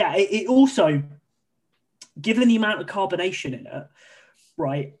 And yeah, it also, given the amount of carbonation in it,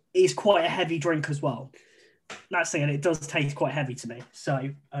 right, is quite a heavy drink as well. That's saying it does taste quite heavy to me. So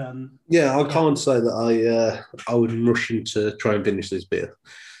I can't say that I would rush in to try and finish this beer,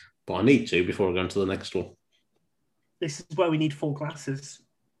 but I need to before I go into the next one. This is where we need 4 glasses.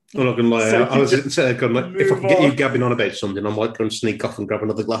 I'm not gonna lie. So I was saying, if I can get you gabbing on about something, I might go and sneak off and grab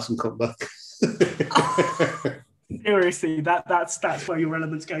another glass and come back. Seriously, that's where your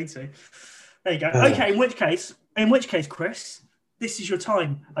elements go to. There you go. Okay, in which case, Chris, this is your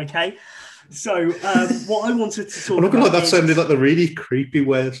time. Okay. So what I wanted to talk about. I'm not gonna lie, that sounded like the really creepy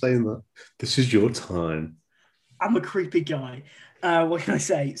way of saying that. This is your time. I'm a creepy guy. What can I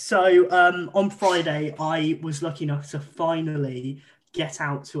say? So on Friday, I was lucky enough to finally get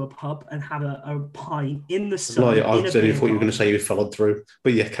out to a pub and have a pint in the sun. I only thought you were going to say you followed through,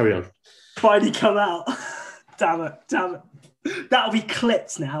 but yeah, carry on. Finally come out. Damn it. That'll be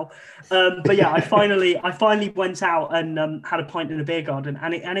clipped now. But yeah, I finally went out and had a pint in a beer garden,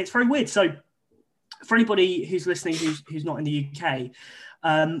 and it's very weird. So for anybody who's listening who's not in the UK,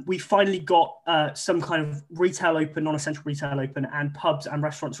 we finally got some kind of retail open, non-essential retail open, and pubs and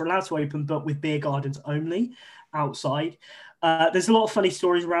restaurants are allowed to open, but with beer gardens only outside. There's a lot of funny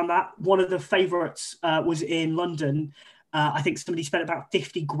stories around that. One of the favourites was in London. I think somebody spent about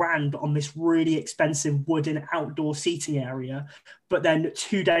 50 grand on this really expensive wooden outdoor seating area. But then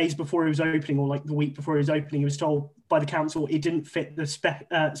 2 days before it was opening, or like the week before it was opening, he was told by the council it didn't fit the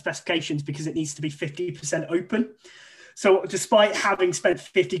specifications because it needs to be 50% open. So despite having spent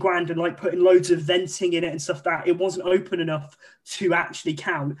 50 grand and like putting loads of venting in it and stuff, that it wasn't open enough to actually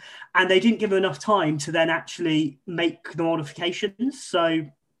count. And they didn't give him enough time to then actually make the modifications. So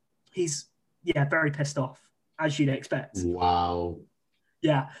he's, very pissed off, as you'd expect. Wow.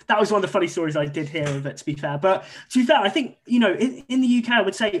 Yeah, that was one of the funny stories I did hear of it, to be fair. But to be fair, I think, in the UK, I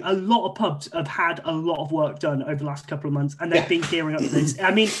would say a lot of pubs have had a lot of work done over the last couple of months, and they've been gearing up for this. I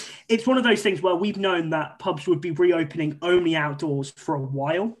mean, it's one of those things where we've known that pubs would be reopening only outdoors for a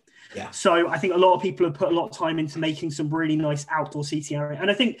while. Yeah. So I think a lot of people have put a lot of time into making some really nice outdoor seating area. And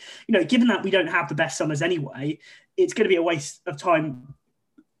I think, given that we don't have the best summers anyway, it's going to be a waste of time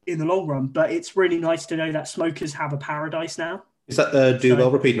in the long run. But it's really nice to know that smokers have a paradise now. Is that Duval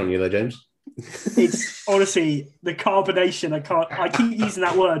repeating on you there, James? It's honestly the carbonation. I keep using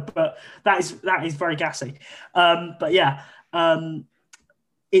that word, but that is very gassy. But yeah,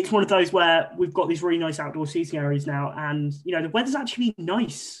 it's one of those where we've got these really nice outdoor seating areas now, and the weather's actually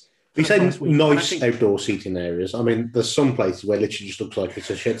nice for You the say first week. And I nice think outdoor seating areas. I mean, there's some places where it literally just looks like it's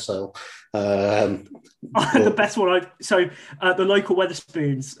a shed sale. the best one. The local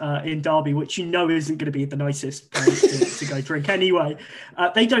Weatherspoons in Derby, which you know isn't going to be the nicest place to go drink anyway.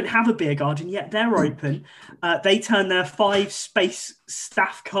 They don't have a beer garden yet. They're open. They turn their 5-space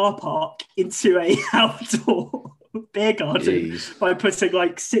staff car park into a outdoor beer garden by putting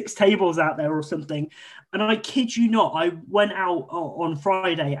like 6 tables out there or something. And I kid you not, I went out on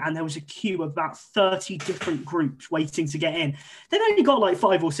Friday and there was a queue of about 30 different groups waiting to get in. They'd only got like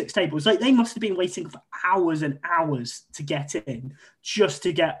 5 or 6 tables. Like they must have been waiting for hours and hours to get in just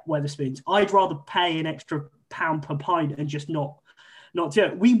to get Weatherspoons. I'd rather pay an extra £1 per pint and just not do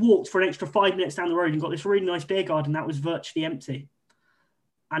it. We walked for an extra 5 minutes down the road and got this really nice beer garden that was virtually empty.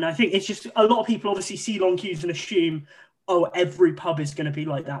 And I think it's just a lot of people obviously see long queues and assume, oh, every pub is going to be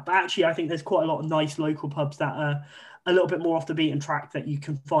like that. But actually, I think there's quite a lot of nice local pubs that are a little bit more off the beaten track that you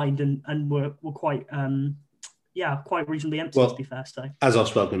can find and were quite, quite reasonably empty, to be fair. So, as I've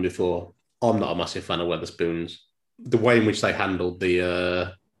spoken before, I'm not a massive fan of Weatherspoons. The way in which they handled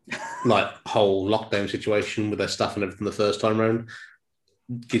the whole lockdown situation with their staff and everything the first time around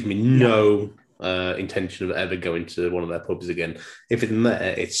gives me no intention of ever going to one of their pubs again. If it's in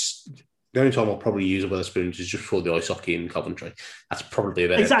there, it's the only time I'll probably use a Weatherspoons is just for the ice hockey in Coventry. That's probably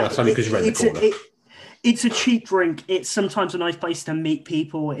about exactly. It. That's only because you're around the corner. It's a cheap drink. It's sometimes a nice place to meet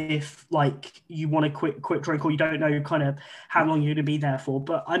people if, like, you want a quick drink or you don't know kind of how long you're going to be there for.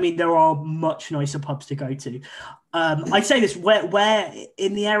 But, I mean, there are much nicer pubs to go to. I'd say this, where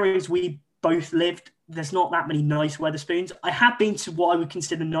in the areas we both lived, there's not that many nice Weatherspoons. I have been to what I would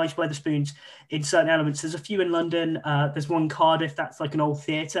consider nice Weatherspoons in certain elements. There's a few in London. There's one in Cardiff that's like an old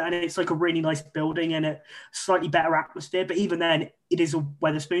theatre, and it's like a really nice building and a slightly better atmosphere. But even then, it is a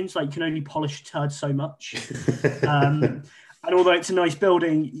Weatherspoons. Like, you can only polish a turd so much. And although it's a nice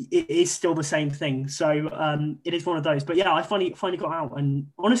building, it is still the same thing. So it is one of those. But yeah, I finally got out, and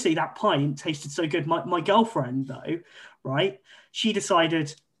honestly, that pint tasted so good. My girlfriend, though, right? She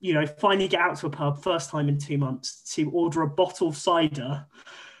decided, finally get out to a pub, first time in 2 months, to order a bottle of cider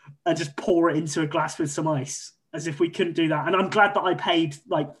and just pour it into a glass with some ice, as if we couldn't do that. And I'm glad that I paid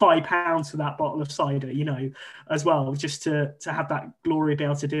like £5 for that bottle of cider, as well, just to have that glory of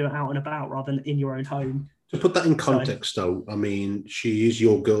being able to do it out and about rather than in your own home. To put that in context, though, I mean, she is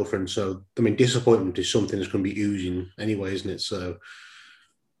your girlfriend, so, I mean, disappointment is something that's going to be oozing anyway, isn't it? So...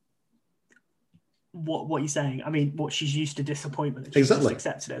 What are you saying? I mean, she's used to disappointment. She's exactly. Just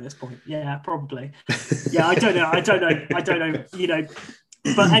accepted it at this point. Yeah, probably. Yeah, I don't know.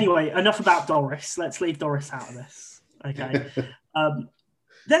 But anyway, enough about Doris. Let's leave Doris out of this. Okay.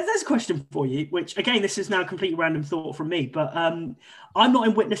 There's a question for you, which, again, this is now a completely random thought from me, but I'm not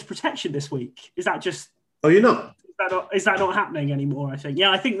in witness protection this week. Is that just... Oh, you're not? Is that not happening anymore? I think.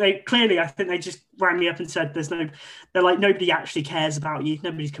 Yeah, I think they just rang me up and said they're like, nobody actually cares about you.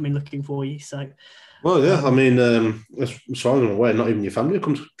 Nobody's coming looking for you. So, well, yeah, I mean, as far as I'm aware, not even your family will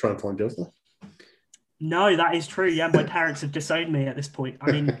come to try and find you, have they? No, that is true. Yeah, my parents have disowned me at this point.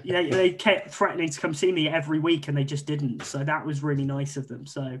 I mean, they kept threatening to come see me every week, and they just didn't. So that was really nice of them.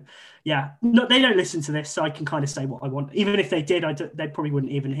 So, yeah, no, they don't listen to this, so I can kind of say what I want. Even if they did, they probably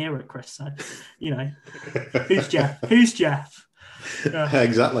wouldn't even hear it, Chris. So, who's Jeff? Who's Jeff?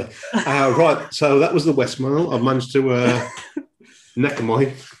 Exactly. Right. So that was the West Mile. I've managed to neck of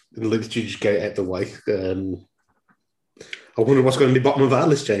mine and literally just get it out the way. I wonder what's going to be bottom of our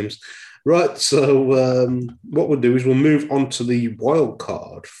list, James. Right, so what we'll do is we'll move on to the wild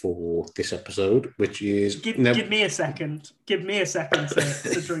card for this episode, which is... Give me a second. Give me a second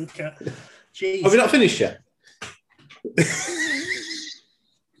to drink it. Jeez. Have we not finished yet?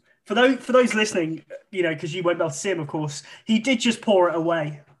 For those listening, because you won't be able to see him, of course, he did just pour it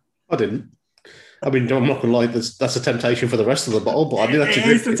away. I didn't. I mean, I'm not going to lie, that's a temptation for the rest of the bottle, but I did actually... It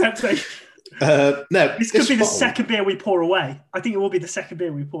is the temptation. No, this could be the second beer we pour away. I think it will be the second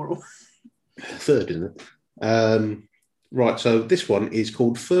beer we pour away. Third, isn't it? Right, so this one is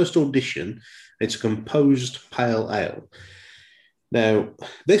called First Audition. It's a composed pale ale. Now,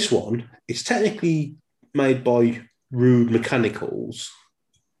 this one is technically made by Rude Mechanicals,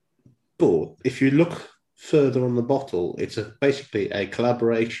 but if you look further on the bottle, it's basically a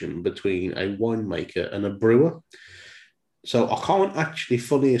collaboration between a winemaker and a brewer. So I can't actually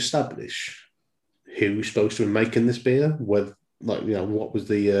fully establish who's supposed to be making this beer, what was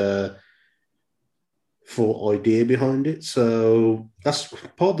the full idea behind it. So that's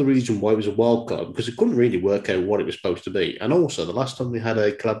part of the reason why it was a wild card, because it couldn't really work out what it was supposed to be. And also, the last time we had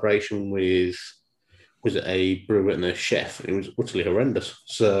a collaboration with, was it a brewer and a chef? It was utterly horrendous.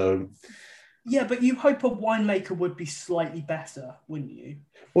 So Yeah, but you hope a winemaker would be slightly better, wouldn't you?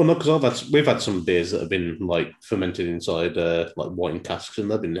 Well, no, because we've had some beers that have been like fermented inside like wine casks,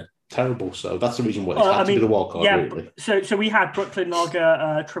 and they've been terrible. So that's the reason why it's had to be the wild card, yeah. really. So we had Brooklyn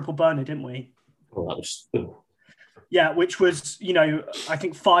Lager triple burner, didn't we? Oh, that was. Yeah, which was, I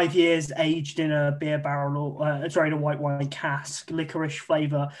think 5 years aged in a beer barrel, in a white wine cask, licorice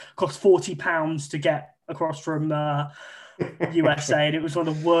flavour, cost £40 to get across from USA, and it was one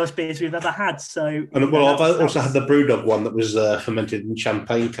of the worst beers we've ever had. So, I've also had the Brewdog one that was fermented in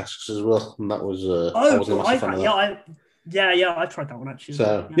champagne casks as well, and that was. I tried that one actually.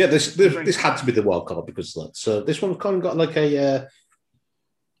 So this had to be the wild card because of that. So this one kind of got like a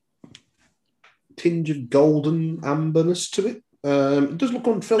tinge of golden amberness to it. It does look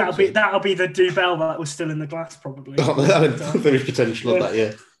unfiltered. That'll be the Duvel that was still in the glass, probably. There is potential of that,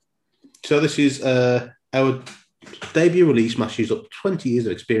 yeah. So this is our debut release mashes up 20 years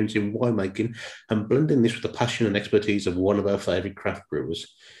of experience in winemaking and blending this with the passion and expertise of one of our favourite craft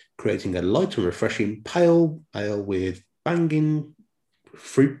brewers, creating a light and refreshing pale ale with banging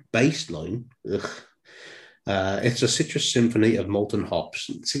fruit-based line. It's a citrus symphony of molten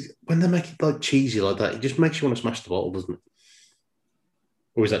hops. See, when they make it like cheesy like that, it just makes you want to smash the bottle, doesn't it?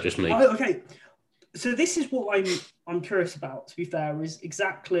 Or is that just me? Okay, so this is what I'm curious about. To be fair, is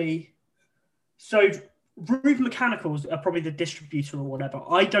exactly so. Rude Mechanicals are probably the distributor or whatever.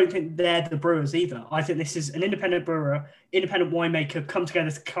 I don't think they're the brewers either. I think this is an independent brewer, independent winemaker come together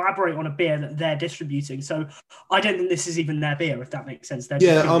to collaborate on a beer that they're distributing. So I don't think this is even their beer, if that makes sense. And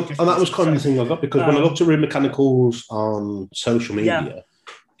that was kind of the thing I got, because when I looked at Rude Mechanicals on social media,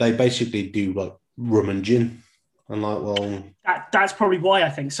 they basically do like rum and gin. I'm like, well... That's probably why, I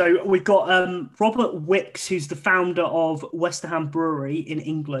think. So we've got Robert Wicks, who's the founder of Westerham Brewery in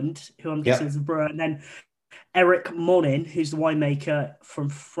England, who I'm guessing is the brewer, and then Eric Monin, who's the winemaker from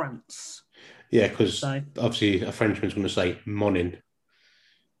France. Yeah, because obviously a Frenchman's going to say Monin.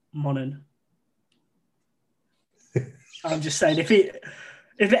 Monin. I'm just saying, if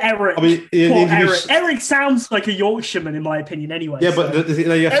Eric... I mean, Eric sounds like a Yorkshireman, in my opinion, anyway. Yeah, but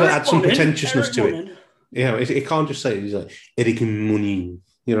you have to add some pretentiousness to it. Yeah, it can't just say he's like Eric Monin.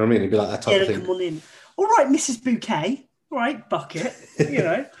 You know what I mean? It'd be like that type of thing. Monin. All right, Mrs. Bouquet. All right, Bucket.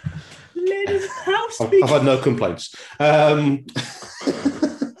 Lady's house. I've had no complaints. Right.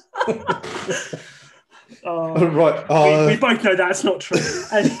 We both know that's not true.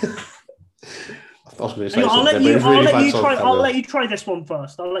 I'll let you try this one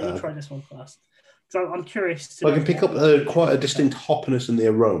first. So I'm curious. I can pick up quite a distinct hoppiness in the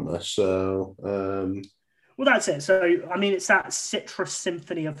aroma. So, well, that's it. So, I mean, it's that citrus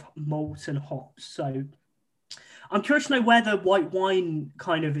symphony of molten hops. So, I'm curious to know where the white wine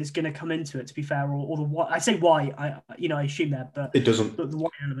kind of is going to come into it. To be fair, or the white. I say white. I assume that, but it doesn't. The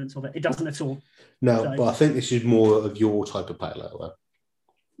white elements of it doesn't at all. No, but I think this is more of your type of pale ale.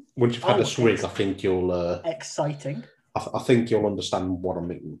 Once you've had a swig, I think you'll. Exciting. I think you'll understand what I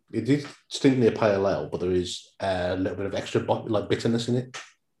mean. It is distinctly a pale ale, but there is a little bit of extra like bitterness in it.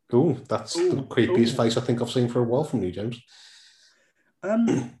 That's the creepiest face I think I've seen for a while from you, James.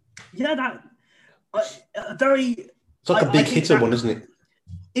 Very. It's like a big hitter one, isn't it?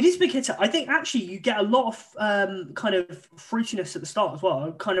 It is a big hitter. I think actually you get a lot of kind of fruitiness at the start as well.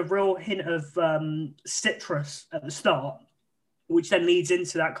 A kind of real hint of citrus at the start, which then leads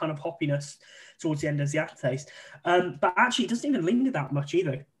into that kind of hoppiness towards the end as the aftertaste. But actually, it doesn't even linger that much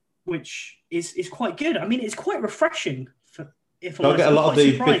either, which is quite good. I mean, it's quite refreshing. I get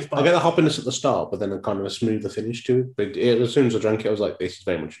the hoppiness at the start, but then a kind of a smoother finish to it. But as soon as I drank it, I was like, this is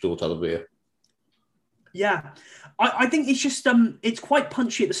very much dual type of beer. Yeah. I think it's just it's quite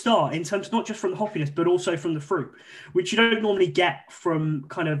punchy at the start in terms not just from the hoppiness, but also from the fruit, which you don't normally get from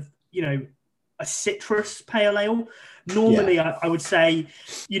kind of, a citrus pale ale. Normally, I would say,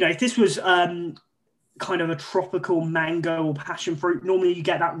 if this was kind of a tropical mango or passion fruit, normally you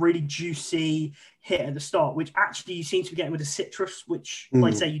get that really juicy hit at the start, which actually you seem to be getting with the citrus, which,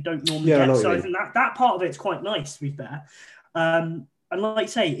 like I say, you don't normally get. So I think that part of it's quite nice, to be fair. And like I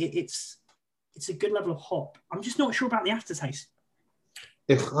say, it's a good level of hop. I'm just not sure about the aftertaste.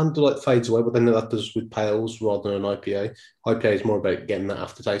 It kind of fades away, but then that does with pales rather than an IPA. IPA is more about getting that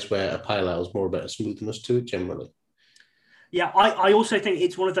aftertaste, where a pale ale is more about a smoothness to it generally. Yeah, I also think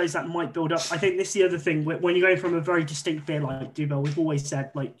it's one of those that might build up. I think this is the other thing, when you're going from a very distinct beer like Duvel, we've always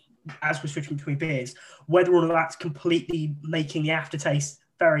said, as we're switching between beers, whether or not that's completely making the aftertaste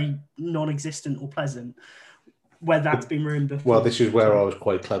very non-existent or pleasant, whether that's been ruined before. Well, this is where I was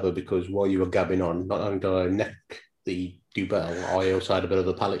quite clever, because while you were gabbing on, not only did I neck the Duvel, I also had a bit of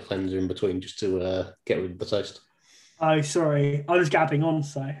a palate cleanser in between just to get rid of the taste. Oh, sorry. I was gabbing on,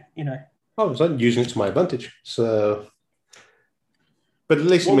 so, I was using it to my advantage. So, but at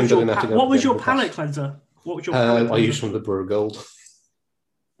least it means I didn't have to go. What was your palate cleanser? What was your palate cleanser? I used some of the Brewer Gold.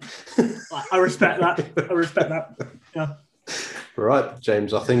 I respect that. Yeah. Right,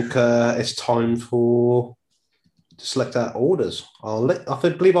 James. I think it's time to select our orders. I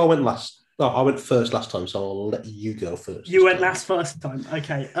believe I went last. No, I went first last time, so I'll let you go first. You went last first time.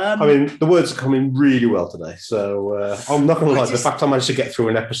 Okay. I mean, the words are coming really well today, so I'm not going to lie. The fact I managed to get through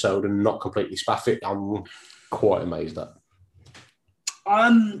an episode and not completely spaff it, I'm quite amazed at.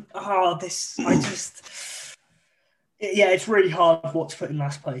 It's really hard what to put in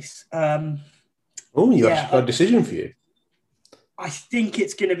last place. Actually got a decision for you. I think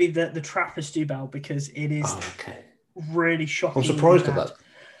it's going to be the Trappist Duvel because it is really shocking. I'm surprised at that.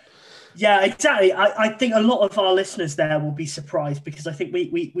 Yeah, exactly. I think a lot of our listeners there will be surprised because I think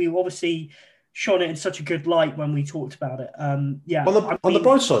we obviously shone it in such a good light when we talked about it. On the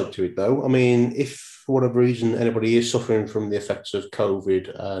bright side to it, though, I mean, if for whatever reason anybody is suffering from the effects of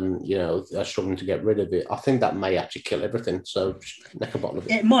COVID and they're struggling to get rid of it, I think that may actually kill everything. So just neck a bottle of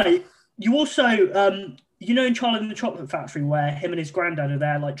it. It might. You also, in Charlie and the Chocolate Factory, where him and his granddad are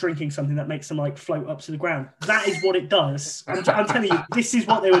there, like drinking something that makes them like float up to the ground. That is what it does. I'm telling you, this is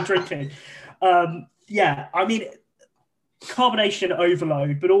what they were drinking. I mean, carbonation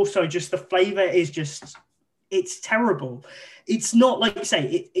overload, but also just the flavor is it's terrible. It's not like you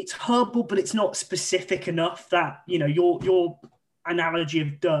say, it's herbal, but it's not specific enough that, your analogy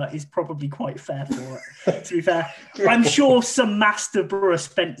of dirt is probably quite fair for it, to be fair. I'm sure some master brewer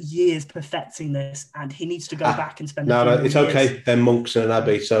spent years perfecting this and he needs to go back and spend it's years. Okay. They're monks in an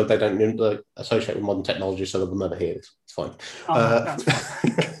abbey, so they don't associate with modern technology, so they'll never hear this. It's fine. That's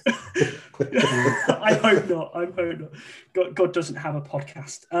fine. I hope not. God doesn't have a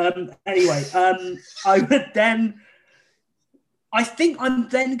podcast. Anyway, I think I'm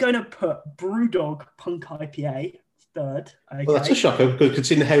then going to put Brewdog Punk IPA third. Okay. Well, that's a shocker because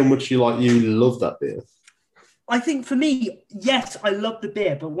considering how much you love that beer. I think for me, yes, I love the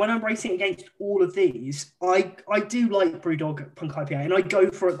beer, but when I'm racing against all of these, I do like Brewdog Punk IPA, and I go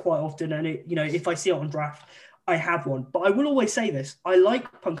for it quite often. And if I see it on draft, I have one. But I will always say this: I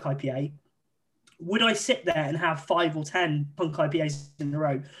like Punk IPA. Would I sit there and have 5 or 10 Punk IPAs in a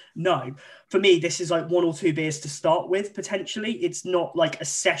row? No. For me, this is like 1 or 2 beers to start with, potentially. It's not like a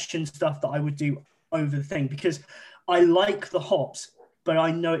session stuff that I would do over the thing because I like the hops, but I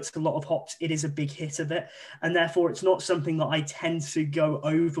know it's a lot of hops. It is a big hit of it. And therefore, it's not something that I tend to go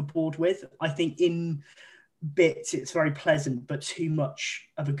overboard with. I think in bits, it's very pleasant, but too much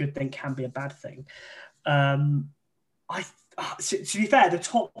of a good thing can be a bad thing. To be fair, the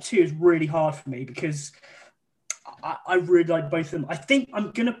top 2 is really hard for me because I really like both of them. I think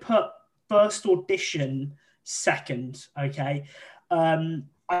I'm going to put First Audition second, okay?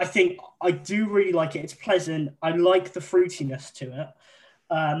 I think I do really like it. It's pleasant. I like the fruitiness to it.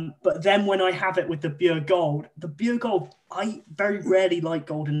 But then when I have it with the Bure Gold, I very rarely like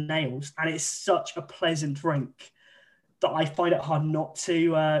golden nails, and it's such a pleasant drink that I find it hard not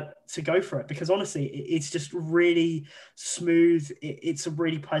to go for it because honestly, it's just really smooth. It's a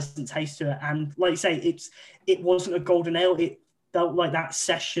really pleasant taste to it, and like you say, it wasn't a golden ale. It felt like that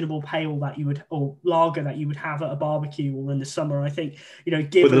sessionable pale that you would or lager that you would have at a barbecue or in the summer. I think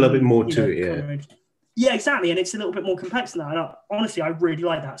given with a little bit more to it, yeah, exactly, and it's a little bit more complex than that. And honestly, I really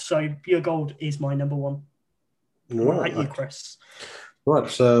like that. So Bure Gold is my number one. Right, you, Chris. Right,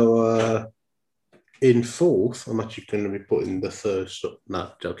 so. In fourth, I'm actually going to be putting the first.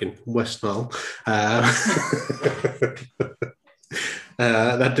 No, joking. West Nile.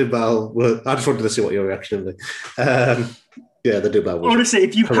 That Duvel. I just wanted to see what your reaction would be. The Duvel. Honestly,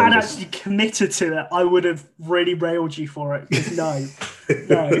 if you had actually committed to it, I would have really railed you for it. No.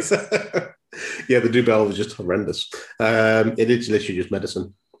 Yeah, the Duvel was just horrendous. It is literally just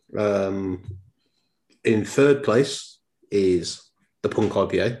medicine. In third place is the Punk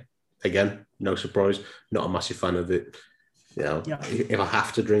IPA. Again, no surprise, not a massive fan of it. If I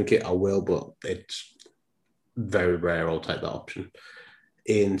have to drink it, I will, but it's very rare I'll take that option.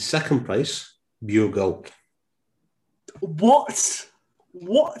 In second place, Bure Gold. What?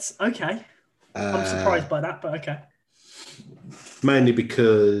 Okay. I'm surprised by that, but okay. Mainly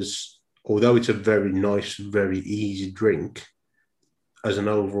because although it's a very nice, very easy drink, as an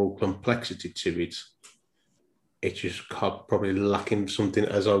overall complexity to it, it's just probably lacking something.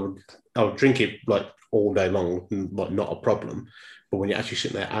 As I would drink it like all day long, like not a problem. But when you're actually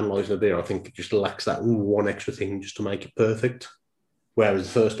sitting there analysing the beer, I think it just lacks that one extra thing just to make it perfect.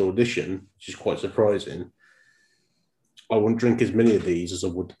 Whereas the First Audition, which is quite surprising, I wouldn't drink as many of these as I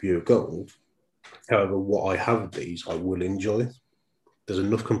would the Bure Gold. However, what I have of these, I will enjoy. There's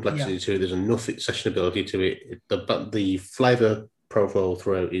enough complexity to it. There's enough sessionability to it. The flavour profile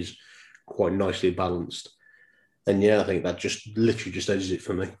throughout is quite nicely balanced. And yeah, I think that just literally just edges it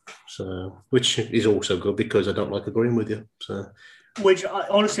for me. So, which is also good because I don't like agreeing with you. So, which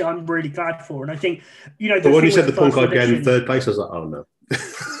honestly I'm really glad for, and I think But when you said the Punk I'd get in third place, I was like, oh no.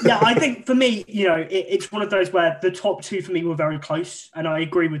 Yeah, I think for me, it's one of those where the top two for me were very close, and I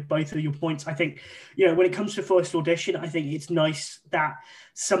agree with both of your points. I think, when it comes to First Audition, I think it's nice that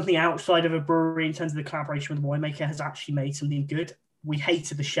something outside of a brewery in terms of the collaboration with the winemaker has actually made something good. We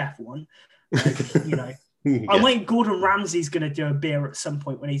hated the chef one, Yeah. I'm waiting. Gordon Ramsay's going to do a beer at some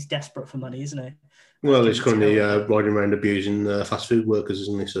point when he's desperate for money, isn't he? Well, he's currently riding around abusing fast food workers,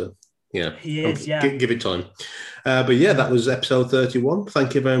 isn't he? So, yeah. He is, yeah. Give it time. But yeah, that was episode 31.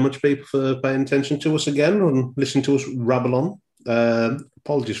 Thank you very much, people, for paying attention to us again and listening to us rabble on.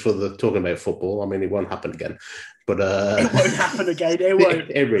 Apologies for the talking about football. I mean, it won't happen again. But it won't happen again. It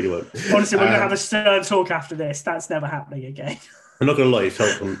won't. It really won't. Honestly, we're going to have a stern talk after this. That's never happening again. I'm not going to lie, it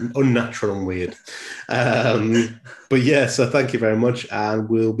felt unnatural and weird. But yeah, so thank you very much. And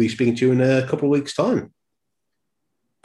we'll be speaking to you in a couple of weeks' time.